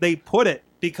they put it,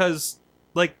 because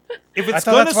like if I it's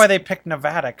thought gonna that's why they picked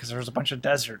Nevada, because there's a bunch of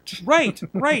desert. right,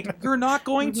 you're not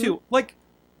going to like.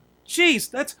 Geez,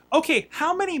 that's okay.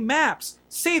 How many maps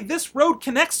say this road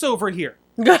connects over here?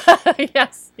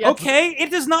 yes. Okay,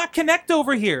 it does not connect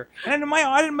over here. And my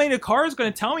automated car is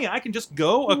going to tell me I can just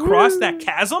go across that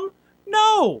chasm?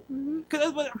 No, Mhm.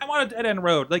 because I'm on a dead end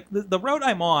road. Like the road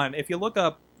I'm on, if you look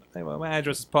up, my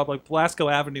address is public, Pulaski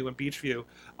Avenue in Beachview.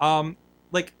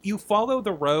 Like you follow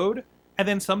the road, and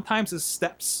then sometimes it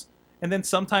steps, and then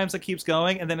sometimes it keeps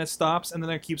going, and then it stops, and then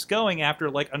it keeps going after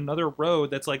like another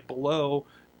road that's like below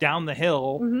down the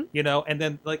hill, Mhm. and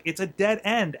then like it's a dead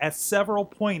end at several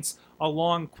points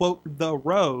along quote the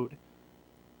road.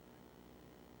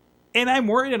 And I'm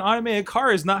worried an automated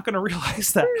car is not going to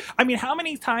realize that. I mean, how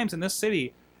many times in this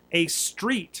city a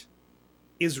street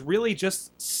is really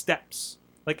just steps?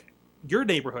 Like your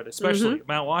neighborhood, especially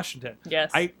Mount Washington.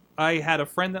 Yes. I had a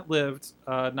friend that lived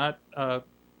not off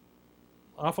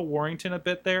of Warrington a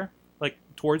bit there, like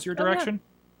towards your Oh, yeah. direction.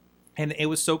 And it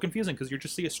was so confusing because you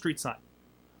just see a street sign.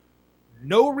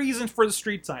 No reason for the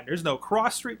street sign. There's no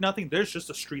cross street, nothing. There's just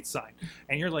a street sign.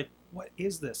 And you're like, what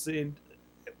is this? And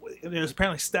there's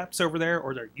apparently steps over there,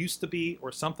 or there used to be,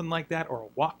 or something like that, or a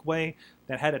walkway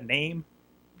that had a name,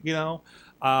 Yeah,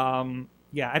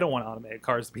 I don't want automated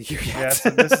cars to be here yet. Yeah, so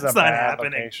this is a It's not bad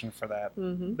happening. application for that.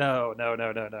 Mhm. No.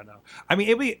 I mean,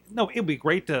 it'd be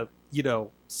great to,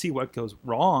 see what goes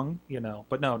wrong,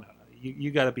 but no.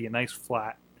 You got to be a nice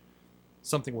flat,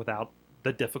 something without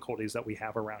the difficulties that we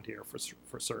have around here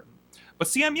for certain. But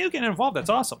CMU getting involved, that's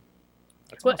awesome.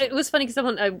 That's Well, awesome. it was funny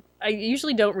because I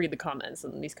usually don't read the comments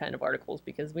on these kind of articles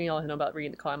because we all know about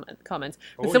reading the comments.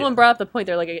 But Oh, someone yeah. brought up the point.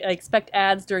 They're like, I expect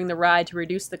ads during the ride to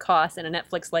reduce the cost and a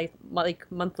Netflix like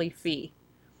monthly fee.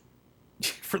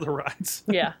 For the rides.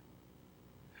 Yeah,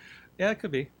 Yeah, it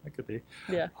could be.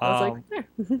 yeah. I was like,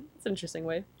 it's an interesting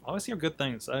way. Always hear good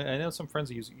things. I know some friends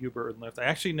who use Uber and Lyft. I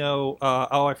actually know,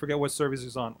 I forget what service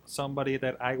he's on. Somebody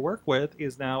that I work with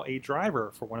is now a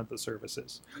driver for one of the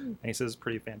services. And he says it's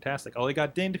pretty fantastic. Oh, he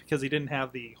got dinged because he didn't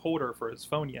have the holder for his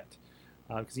phone yet.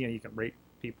 Because, you can rate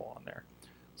people on there.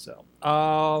 So,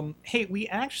 hey, we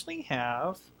actually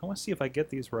have, I want to see if I get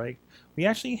these right. We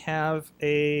actually have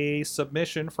a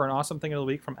submission for an awesome thing of the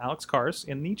week from Alex Cars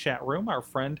in the chat room. Our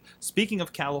friend, speaking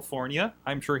of California,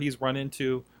 I'm sure he's run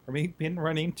into, or maybe been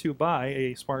running to buy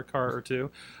a smart car or two.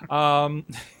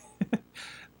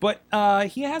 But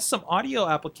he has some audio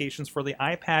applications for the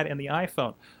iPad and the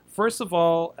iPhone. First of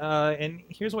all, and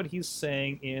here's what he's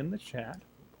saying in the chat.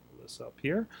 Pull this up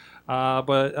here.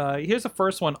 But here's the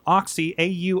first one, Auxy,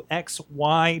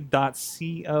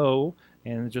 AUXY.co.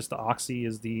 And just the Auxy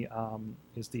is the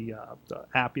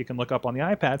app you can look up on the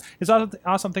iPad. His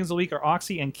awesome things of the week are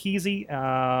Auxy and Keezy.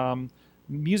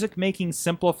 Music making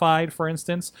simplified, for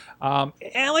instance. And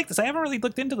I like this. I haven't really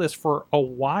looked into this for a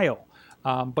while.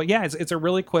 But yeah, it's a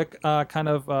really quick kind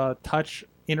of touch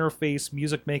interface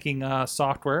music making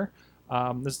software.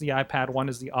 This is the iPad one,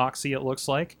 is the Oxy, it looks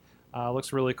like.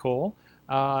 Looks really cool.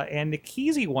 And the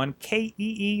Keezy one,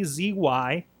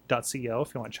 KEEZY.co,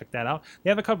 if you want to check that out. They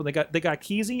have a couple. They got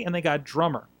Keezy and they got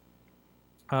Drummer.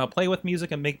 Play with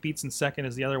Music and Make Beats in Second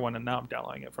is the other one, and now I'm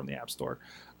downloading it from the App Store.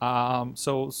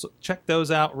 So check those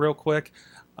out real quick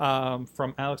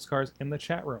from Alex Cars in the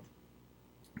chat room.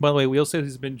 By the way, Wheel says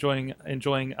he's been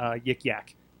enjoying Yik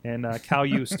Yak, and Cal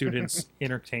U students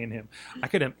entertain him. I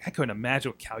couldn't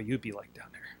imagine what Cal U would be like down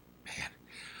there, man.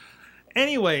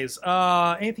 Anyways,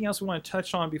 anything else we want to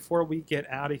touch on before we get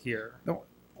out of here?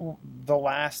 The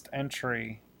last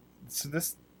entry. So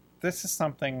this is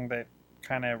something that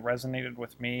kind of resonated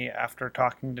with me after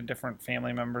talking to different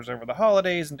family members over the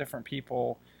holidays and different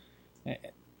people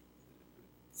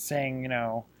saying,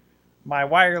 my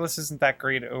wireless isn't that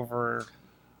great over.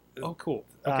 Oh, cool.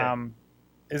 Okay.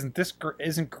 Isn't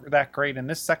that great in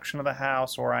this section of the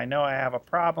house, or I know I have a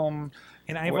problem.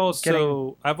 And I've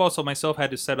also myself had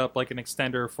to set up like an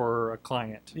extender for a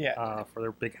client, for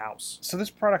their big house. So this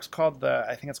product's called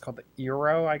I think it's called the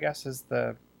Eero, I guess is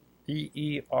the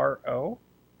EERO.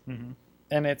 Mm-hmm.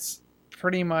 And it's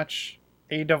pretty much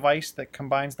a device that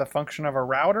combines the function of a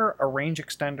router, a range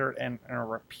extender, and a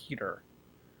repeater,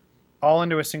 all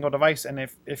into a single device. And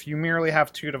if you merely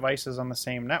have two devices on the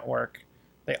same network,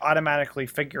 they automatically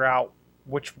figure out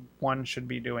which one should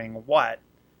be doing what,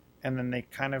 and then they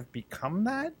kind of become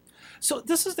that. So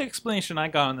this is the explanation I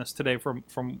got on this today from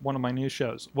one of my news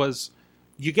shows. Was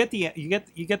you get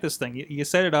this thing, you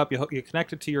set it up, you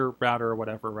connect it to your router or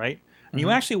whatever, right? And you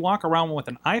actually walk around with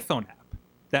an iPhone app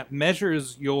that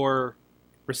measures your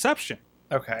reception.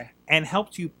 Okay. And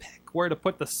helps you pick where to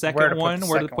put the second one,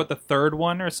 where to put the third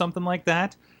one, or something like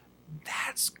that.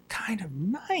 That's kind of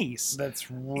nice.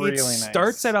 That's really nice. It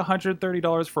starts at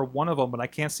 $130 for one of them, but I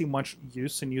can't see much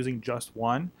use in using just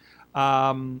one.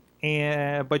 But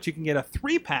you can get a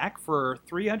 3-pack for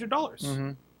 $300.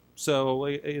 Mm-hmm. So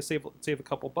you save a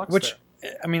couple bucks. Which,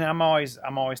 there. I mean, I'm always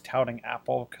touting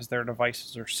Apple because their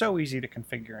devices are so easy to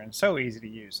configure and so easy to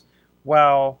use.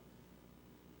 Well,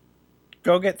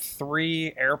 go get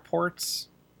 3 airports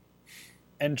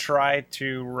and try to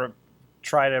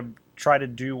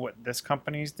do what this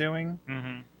company's doing.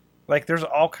 Mm-hmm. Like, there's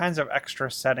all kinds of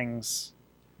extra settings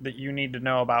that you need to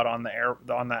know about on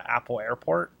the Apple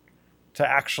Airport to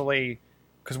actually.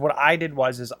 Because what I did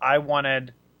is I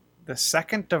wanted the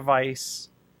second device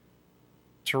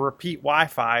to repeat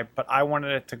Wi-Fi, but I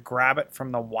wanted it to grab it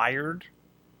from the wired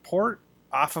port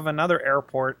off of another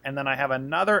airport, and then I have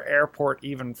another airport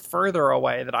even further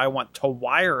away that I want to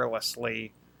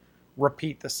wirelessly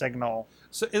repeat the signal.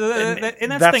 So and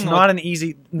that's thing, not an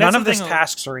easy. None of these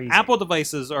tasks are easy. Apple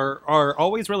devices are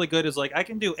always really good. Is like I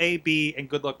can do A, B, and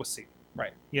good luck with C.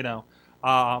 Right.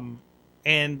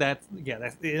 And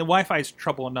Wi-Fi is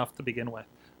trouble enough to begin with.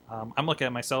 I'm looking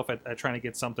at myself at trying to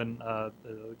get something,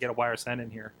 get a wire send in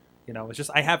here. It's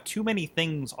just I have too many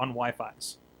things on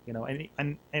Wi-Fi's.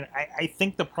 And I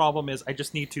think the problem is I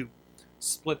just need to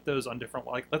split those on different.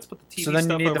 Like let's put the TV. So then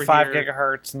stuff you need over the 5 here.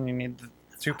 gigahertz and you need the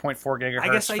 2.4 gigahertz. I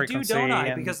guess I frequency, do, don't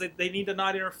I? Because they need to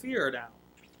not interfere now.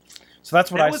 So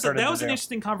that's what that I was started that to was do. an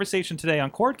interesting conversation today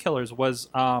on Cord Killers. Was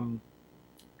the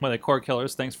Cord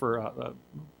Killers? Thanks for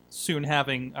soon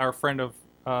having our friend of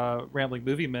Rambling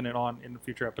Movie Minute on in a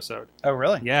future episode. Oh,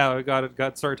 really? Yeah, we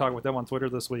got started talking with them on Twitter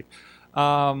this week.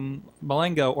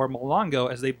 Malengo or Malongo,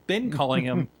 as they've been calling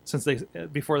him since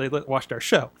before they watched our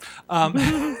show.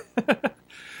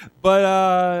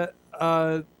 But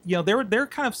they're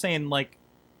kind of saying like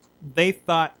they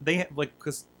thought they had, like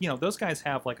because those guys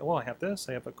have like, well, I have this,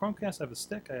 I have a Chromecast, I have a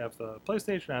stick, I have the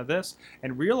PlayStation, I have this,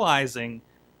 and realizing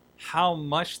how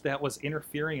much that was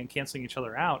interfering and canceling each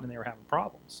other out, and they were having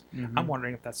problems. Mm-hmm. I'm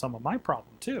wondering if that's some of my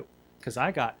problem too, because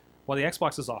I got the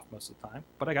Xbox is off most of the time,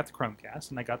 but I got the Chromecast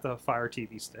and I got the Fire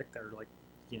TV stick. They're like,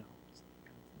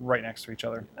 right next to each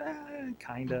other,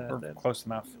 kind of close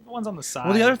enough. The ones on the side.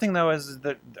 Well, the other thing though is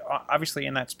that obviously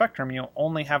in that spectrum, you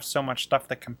only have so much stuff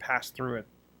that can pass through it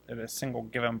at a single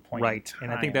given point. Right, in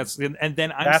and I think time.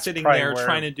 then I'm That's sitting probably there where-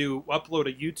 trying to upload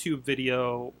a YouTube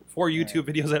video, 4 YouTube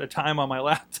videos at a time on my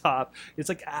laptop. It's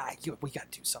like, we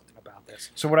got to do something about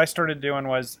this. So what I started doing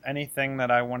was anything that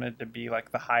I wanted to be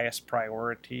like the highest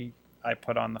priority, I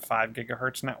put on the 5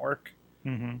 gigahertz network.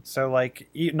 Mm-hmm. So like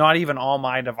not even all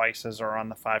my devices are on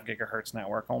the 5 gigahertz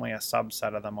network. Only a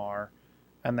subset of them are.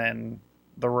 And then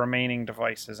the remaining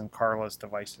devices and Carla's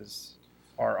devices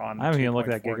are on the I haven't even looked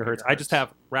at 2.4 gigahertz. I just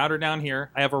have router down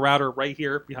here. I have a router right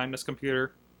here behind this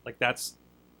computer. Like that's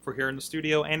for here in the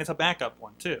studio, and it's a backup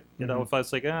one too. Mhm. If I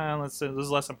was like, this is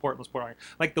less important, let's put it on here.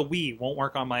 Like the Wii won't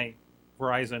work on my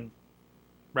Verizon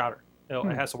router.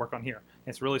 It has to work on here.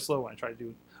 It's really slow when I try to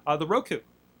do the Roku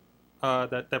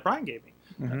that Brian gave me.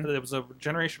 Mhm. It was a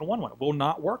Generation 1 one. It will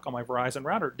not work on my Verizon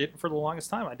router. It didn't for the longest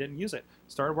time. I didn't use it.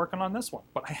 Started working on this one,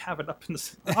 but I have it up in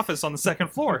the office on the second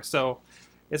floor, so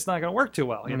it's not going to work too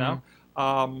well, you know?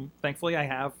 Thankfully, I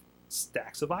have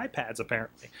stacks of iPads,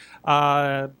 apparently.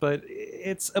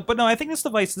 But no, I think this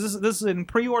device, this is in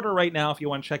pre-order right now if you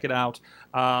want to check it out.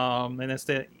 And it's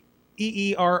the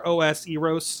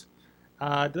Eros.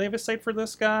 Do they have a site for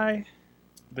this guy?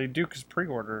 They do because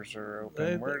pre-orders are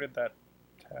open. Where did that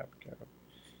tab go?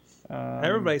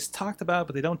 Everybody's talked about it,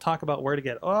 but they don't talk about where to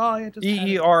get it. Oh, yeah, just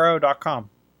EERO.com.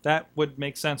 that would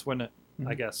make sense, wouldn't it?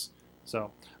 I guess.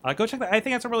 So go check that. I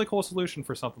think that's a really cool solution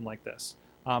for something like this.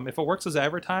 If it works as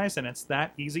advertised and it's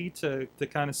that easy to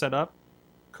kind of set up,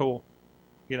 cool.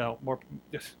 You know, more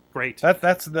great.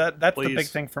 That's the big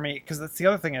Please. thing for me, because that's the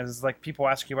other thing is like people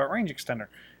ask you about range extender,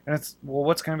 and it's, well,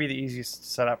 what's going to be the easiest to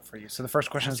set up for you? So the first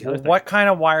question That's is, the other well, thing. what kind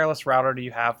of wireless router do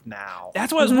you have now?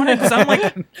 That's what I was wondering, because I'm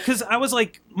like, because I was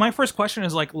like, my first question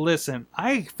is like, listen,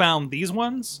 I found these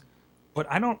ones, but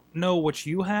I don't know what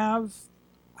you have.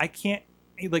 I can't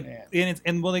like, Yeah.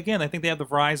 and well, again, I think they have the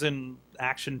Verizon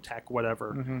Action Tech,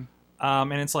 whatever. Mhm.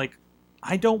 And it's like,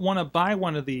 I don't want to buy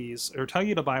one of these or tell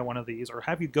you to buy one of these or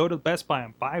have you go to Best Buy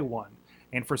and buy one.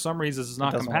 And for some reason, it's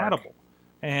not doesn't compatible. work.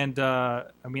 And I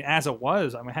mean, as it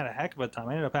was, I had a heck of a time.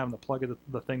 I ended up having to plug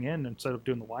the thing in instead of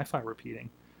doing the Wi-Fi repeating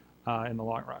in the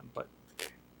long run. But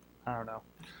I don't know.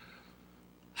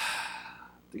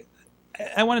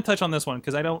 I want to touch on this one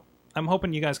because I'm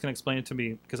hoping you guys can explain it to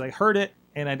me because I heard it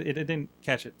and I didn't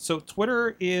catch it. So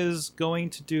Twitter is going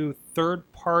to do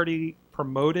third-party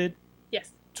promoted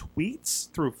Yes. tweets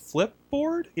through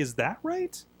Flipboard. Is that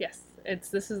right? Yes.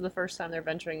 This is the first time they're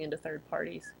venturing into third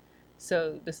parties.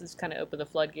 So this is kind of open the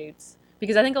floodgates.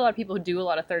 Because I think a lot of people do a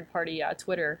lot of third-party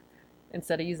Twitter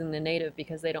instead of using the native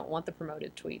because they don't want the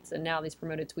promoted tweets. And now these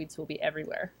promoted tweets will be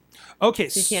everywhere. Okay.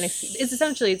 So you can't. It's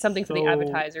essentially something for the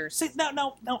advertisers. See,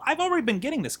 no. I've already been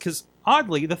getting this because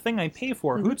oddly, the thing I pay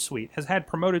for, Mm-hmm. Hootsuite, has had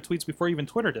promoted tweets before even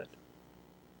Twitter did.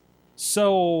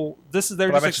 So this is But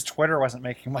I just bet you Twitter wasn't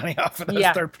making money off of those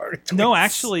Yeah. third-party tweets. no,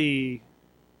 actually,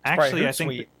 probably I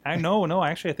think Hootsuite. I know. No,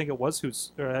 actually, I think it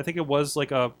was I think it was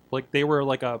like they were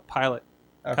like a pilot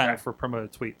Okay. kind of for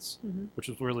promoted tweets, Mhm. which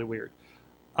was really weird.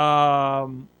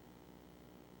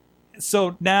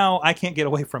 So now I can't get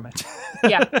away from it.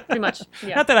 Yeah, pretty much.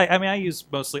 Yeah. Not that I use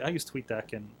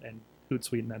TweetDeck and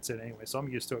Hootsuite and that's it anyway, so I'm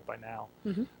used to it by now.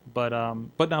 Mhm. But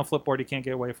now Flipboard, you can't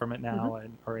get away from it now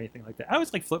or anything like that. I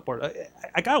always like Flipboard.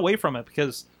 I got away from it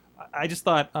because I just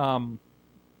thought,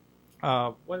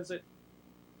 what is it?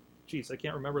 Jeez, I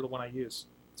can't remember the one I use.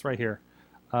 It's right here.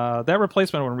 That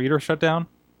replacement when Reader shut down.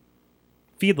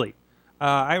 Feedly.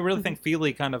 I really think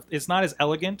Feedly it's not as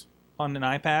elegant on an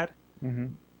iPad,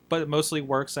 Mhm. but it mostly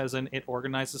works as in it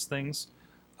organizes things.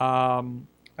 I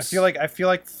feel like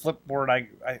Flipboard.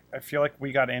 I feel like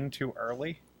we got in too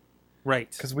early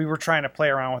Right. because we were trying to play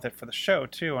around with it for the show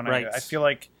too, and Right. I feel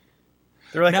like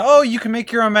they're like, Now- oh, you can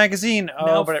make your own magazine. Oh,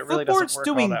 Now, but it really Flipboard's doesn't work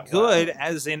doing all that good, well.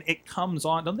 as in it comes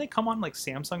on. Don't they come on like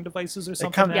Samsung devices or They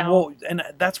something? come now? well, and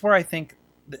that's where I think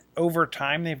that over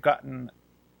time they've gotten.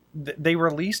 They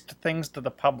released things to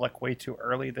the public way too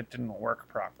early that didn't work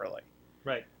properly.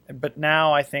 Right. But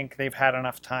now I think they've had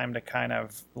enough time to kind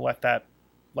of let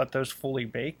those fully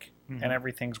bake, Mhm. and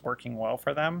everything's working well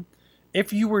for them.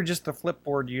 If you were just a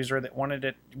Flipboard user that wanted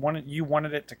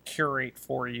it to curate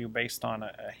for you based on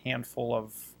a handful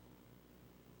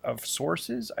of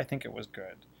sources, I think it was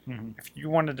good. Mhm. If you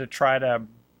wanted to try to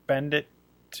bend it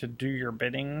to do your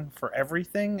bidding for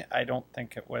everything, I don't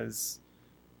think it was,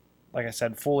 like I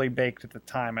said, fully baked at the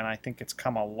time, and I think it's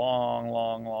come a long,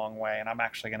 long, long way, and I'm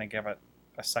actually going to give it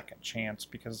a second chance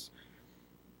because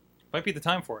Might be the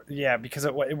time for it. yeah, because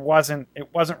it wasn't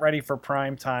ready for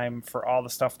prime time for all the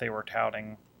stuff they were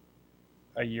touting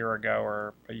a year ago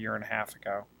or a year and a half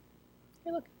ago.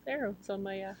 Hey, look, Arrow is on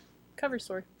my cover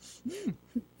story.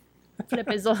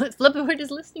 Flipboard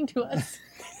is listening to us.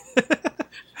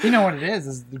 You know what it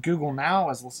is the Google Now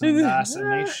is listening to us,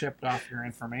 and they shipped off your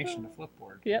information to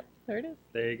Flipboard. Yep, there it is.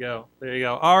 There you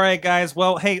go. All right, guys.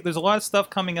 Well, hey, there's a lot of stuff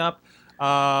coming up.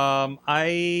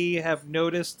 I have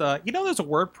noticed, there's a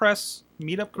WordPress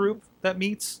meetup group that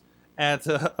meets at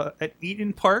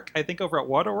Eden Park, I think over at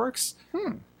Waterworks.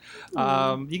 You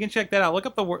can check that out. Look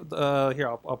up here.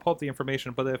 I'll pull up the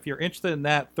information. But if you're interested in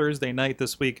that, Thursday night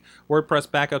this week, WordPress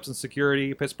backups and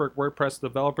security, Pittsburgh WordPress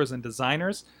developers and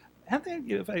designers.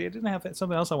 If I didn't have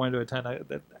something else I wanted to attend, I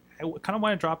kind of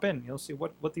want to drop in. You'll see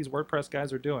what these WordPress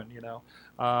guys are doing.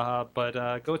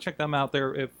 But go check them out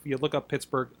there. If you look up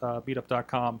Pittsburgh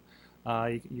meetup.com,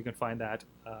 you can find that.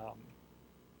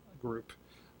 group.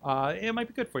 It might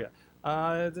be good for you.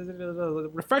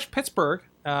 Refresh Pittsburgh.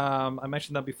 I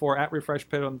mentioned them before at Refresh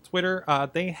Pit on Twitter.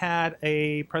 They had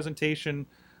a presentation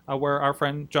where our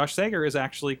friend Josh Sager is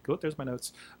actually. Oh, there's my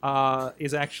notes.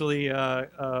 Is actually.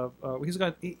 He's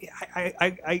going.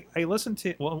 I listened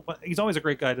to. Well, he's always a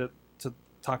great guy to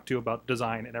talk to about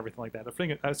design and everything like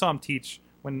that. I saw him teach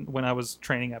when I was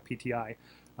training at PTI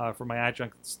for my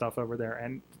adjunct stuff over there,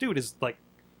 and the dude is like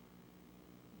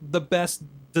the best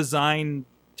design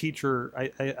teacher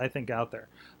I think out there.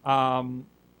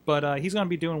 But he's going to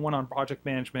be doing one on project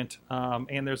management,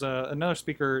 and there's another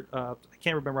speaker. I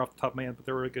can't remember off the top of my head, but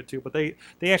they're really good too. But they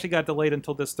actually got delayed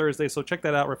until this Thursday, so check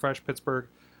that out. Refresh Pittsburgh.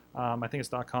 I think it's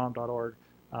 .com.org.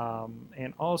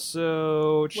 And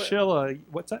also Chilla.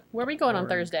 What's that? Where are we going on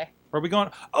Thursday? Where are we going?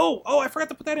 Oh! I forgot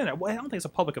to put that in there. Well, I don't think it's a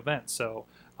public event, so.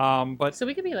 But so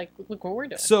we could be like, look what we're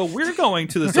doing. So we're going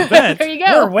to this event. There you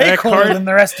go. We're way cooler than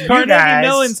the rest of you Carnegie guys.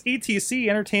 Mellon's ETC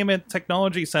Entertainment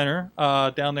Technology Center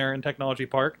down there in Technology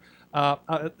Park.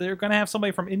 They're going to have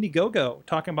somebody from Indiegogo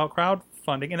talking about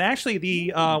crowdfunding, and actually,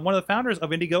 the one of the founders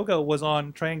of Indiegogo was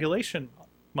on Triangulation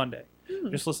Monday.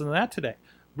 Just listen to that today.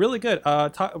 Really good.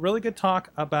 Really good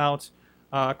talk about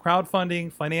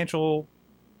crowdfunding, financial.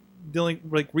 Dealing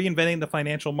like reinventing the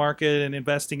financial market and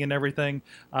investing in everything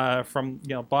from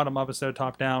bottom up instead of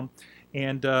top down,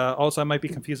 and also I might be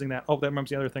confusing that. Oh, that remembers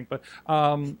the other thing, but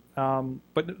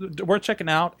we're checking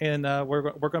out, and we're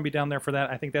going to be down there for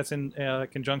that. I think that's in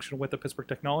conjunction with the Pittsburgh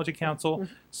Technology Council.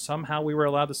 Mm-hmm. Somehow we were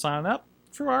allowed to sign up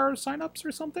for our signups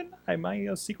or something. Am I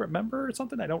a secret member or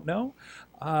something? I don't know,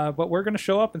 but we're going to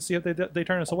show up and see if they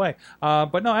turn us away.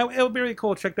 But no, it'll be really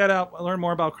cool. Check that out. Learn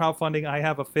more about crowdfunding. I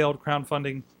have a failed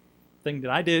crowdfunding thing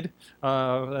that I did.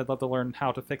 I'd love to learn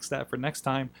how to fix that for next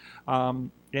time.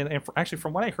 Actually,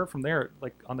 from what I heard from there,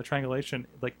 like on the Triangulation,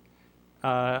 like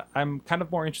I'm kind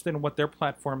of more interested in what their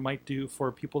platform might do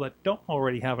for people that don't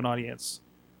already have an audience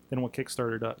than what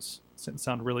Kickstarter does. It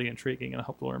sounds really intriguing, and I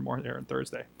hope to learn more there on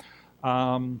Thursday.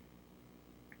 What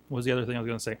was the other thing I was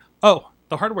going to say? Oh,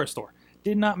 the hardware store.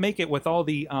 Did not make it with all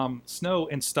the snow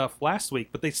and stuff last week,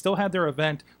 but they still had their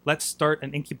event, Let's Start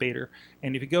an Incubator.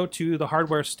 And if you go to the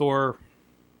hardware store,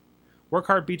 Work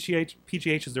Hard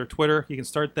PGH is their Twitter. You can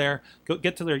start there. Go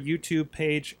get to their YouTube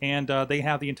page, and they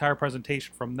have the entire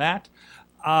presentation from that.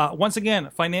 Once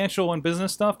again, financial and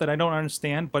business stuff that I don't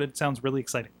understand, but it sounds really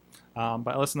exciting. But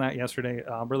I listened to that yesterday.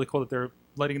 Really cool that they're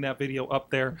letting that video up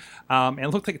there. And it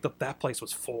looked like that place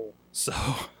was full. So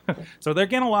so they're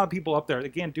getting a lot of people up there.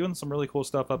 Again, doing some really cool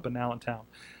stuff up in Allentown.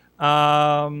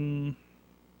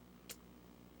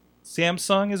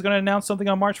 Samsung is going to announce something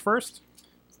on March 1st.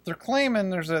 They're claiming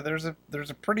there's a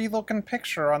pretty looking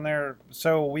picture on there.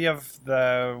 So we have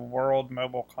the World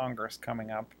Mobile Congress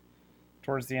coming up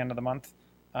towards the end of the month.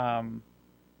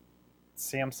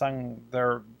 Samsung,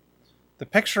 the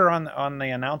picture on the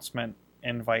announcement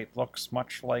invite looks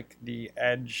much like the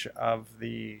edge of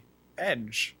the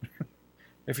Edge.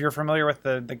 If you're familiar with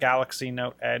the Galaxy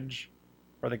Note Edge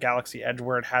or the Galaxy Edge,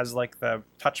 where it has like the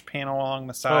touch panel along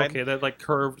the side. Okay, that like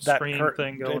curved screen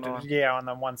thing going on. Yeah, on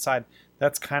the one side.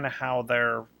 That's kind of how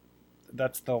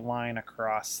that's the line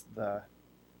across the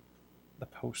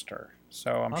poster.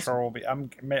 So I'm awesome. sure we'll be.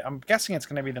 I'm guessing it's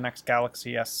going to be the next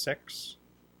Galaxy S6.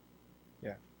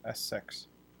 Yeah, S6.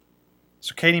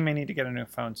 So Katie may need to get a new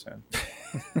phone soon.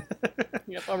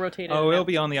 Yep, I'll rotate it. Oh, it'll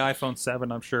be on the iPhone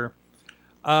 7, I'm sure.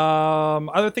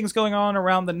 Other things going on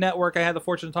around the network. I had the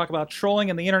fortune to talk about trolling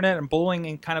and the internet and bullying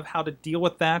and kind of how to deal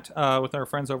with that with our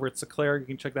friends over at Seclair. You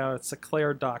can check that out at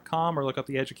seclair.com or look up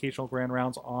the Educational Grand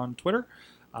Rounds on Twitter.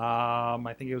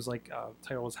 I think it was like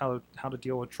title was how to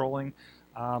deal with trolling.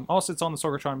 Also, it's on the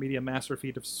Sorgatron Media master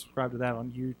feed. To subscribe to that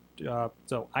on YouTube,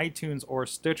 so iTunes or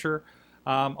Stitcher.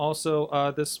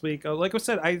 Also, this week, like I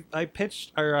said, I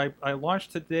pitched or I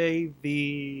launched today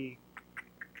the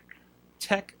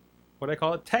Tech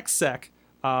Sec,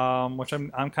 which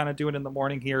I'm kind of doing in the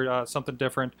morning here, something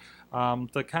different,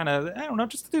 to kind of, I don't know,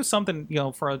 just to do something,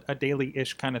 for a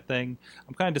daily-ish kind of thing.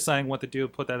 I'm kind of deciding what to do,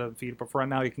 put that on the feed, but for right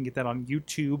now, you can get that on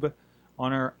YouTube.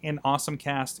 On our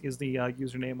AwesomeCast is the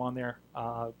username on there,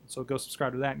 so go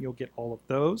subscribe to that, and you'll get all of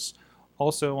those.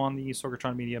 Also on the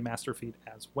Sorgatron Media master feed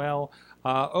as well.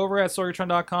 Over at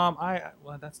Sorgatron.com,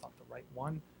 well, that's not the right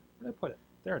one. Where did I put it?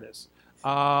 There it is.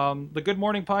 The Good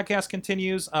Morning podcast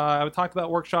continues. I talked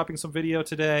about workshopping some video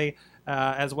today,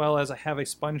 as well as I have a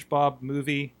SpongeBob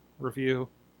movie review,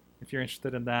 if you're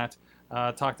interested in that.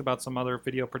 Talked about some other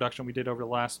video production we did over the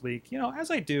last week.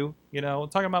 As I do,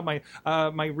 talking about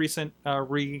my recent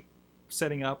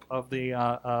setting up of the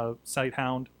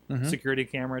Sighthound security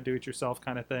camera, do-it-yourself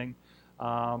kind of thing.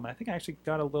 I think I actually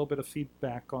got a little bit of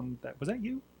feedback on that. Was that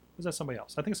you? Was that somebody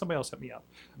else? I think somebody else hit me up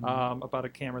about a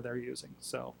camera they're using.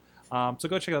 So so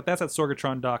go check it out. That's at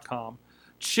sorgatron.com.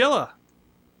 Chilla.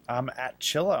 I'm at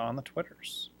Chilla on the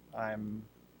Twitters. I don't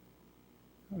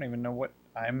even know what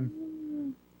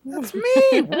I'm. That's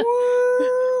me.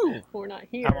 Woo! We're not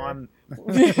here. I'm on.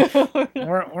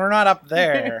 we're not up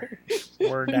there.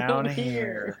 We're down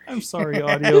here. I'm sorry,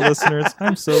 audio listeners.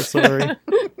 I'm so sorry.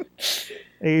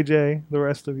 AJ, the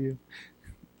rest of you.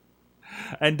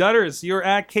 And Dutters, you're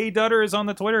at K Dutters on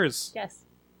the Twitters. Yes.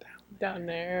 Down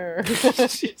there.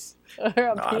 Jeez.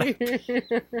 Up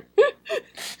here.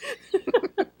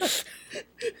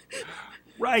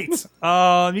 Right.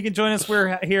 You can join us.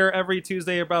 We're here every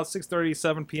Tuesday about 6:30,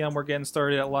 7 p.m. We're getting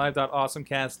started at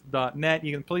live.awesomecast.net.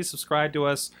 You can please subscribe to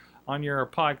us on your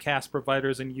podcast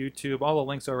providers and YouTube. All the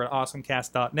links over at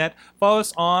awesomecast.net. Follow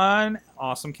us on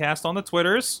Awesomecast on the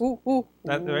Twitters. Ooh, ooh,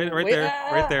 That, right Wait, there.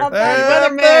 Right there. I'm There.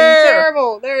 Weatherman.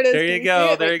 Terrible. There it is. There Can you go,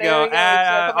 see it? there Wait, you go. we Should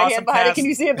I put my hand behind it? Can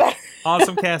you see it better?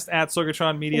 Awesomecast at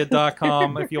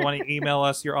sorgatronmedia.com if you want to email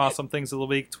us your awesome things of the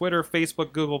week. Twitter,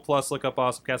 Facebook, Google+, look up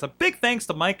Awesomecast. A big thanks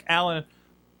to Mike Allen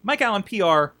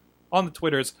PR on the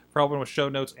Twitters for helping with show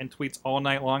notes and tweets all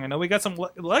night long. I know we got some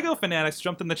Lego fanatics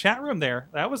jumped in the chat room there.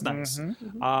 That was nice.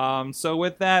 So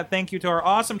with that, thank you to our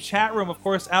awesome chat room. Of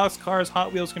course, Alex Carr's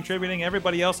Hot Wheels contributing,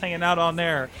 everybody else hanging out on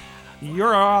there.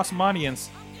 You're our awesome audience.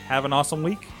 Have an awesome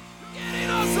week. Getting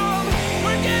awesome,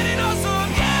 we're getting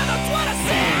awesome, yeah, that's what I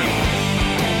say.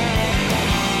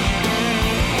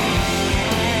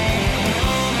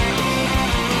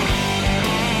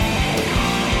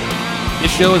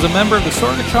 This show is a member of the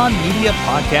Sorgatron Media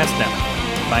Podcast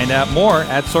Network. Find out more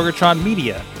at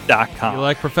sorgatronmedia.com. You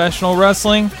like professional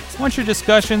wrestling? Want your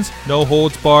discussions no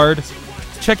holds barred?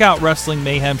 Check out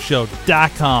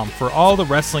WrestlingMayhemShow.com for all the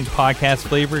wrestling podcast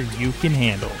flavor you can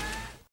handle.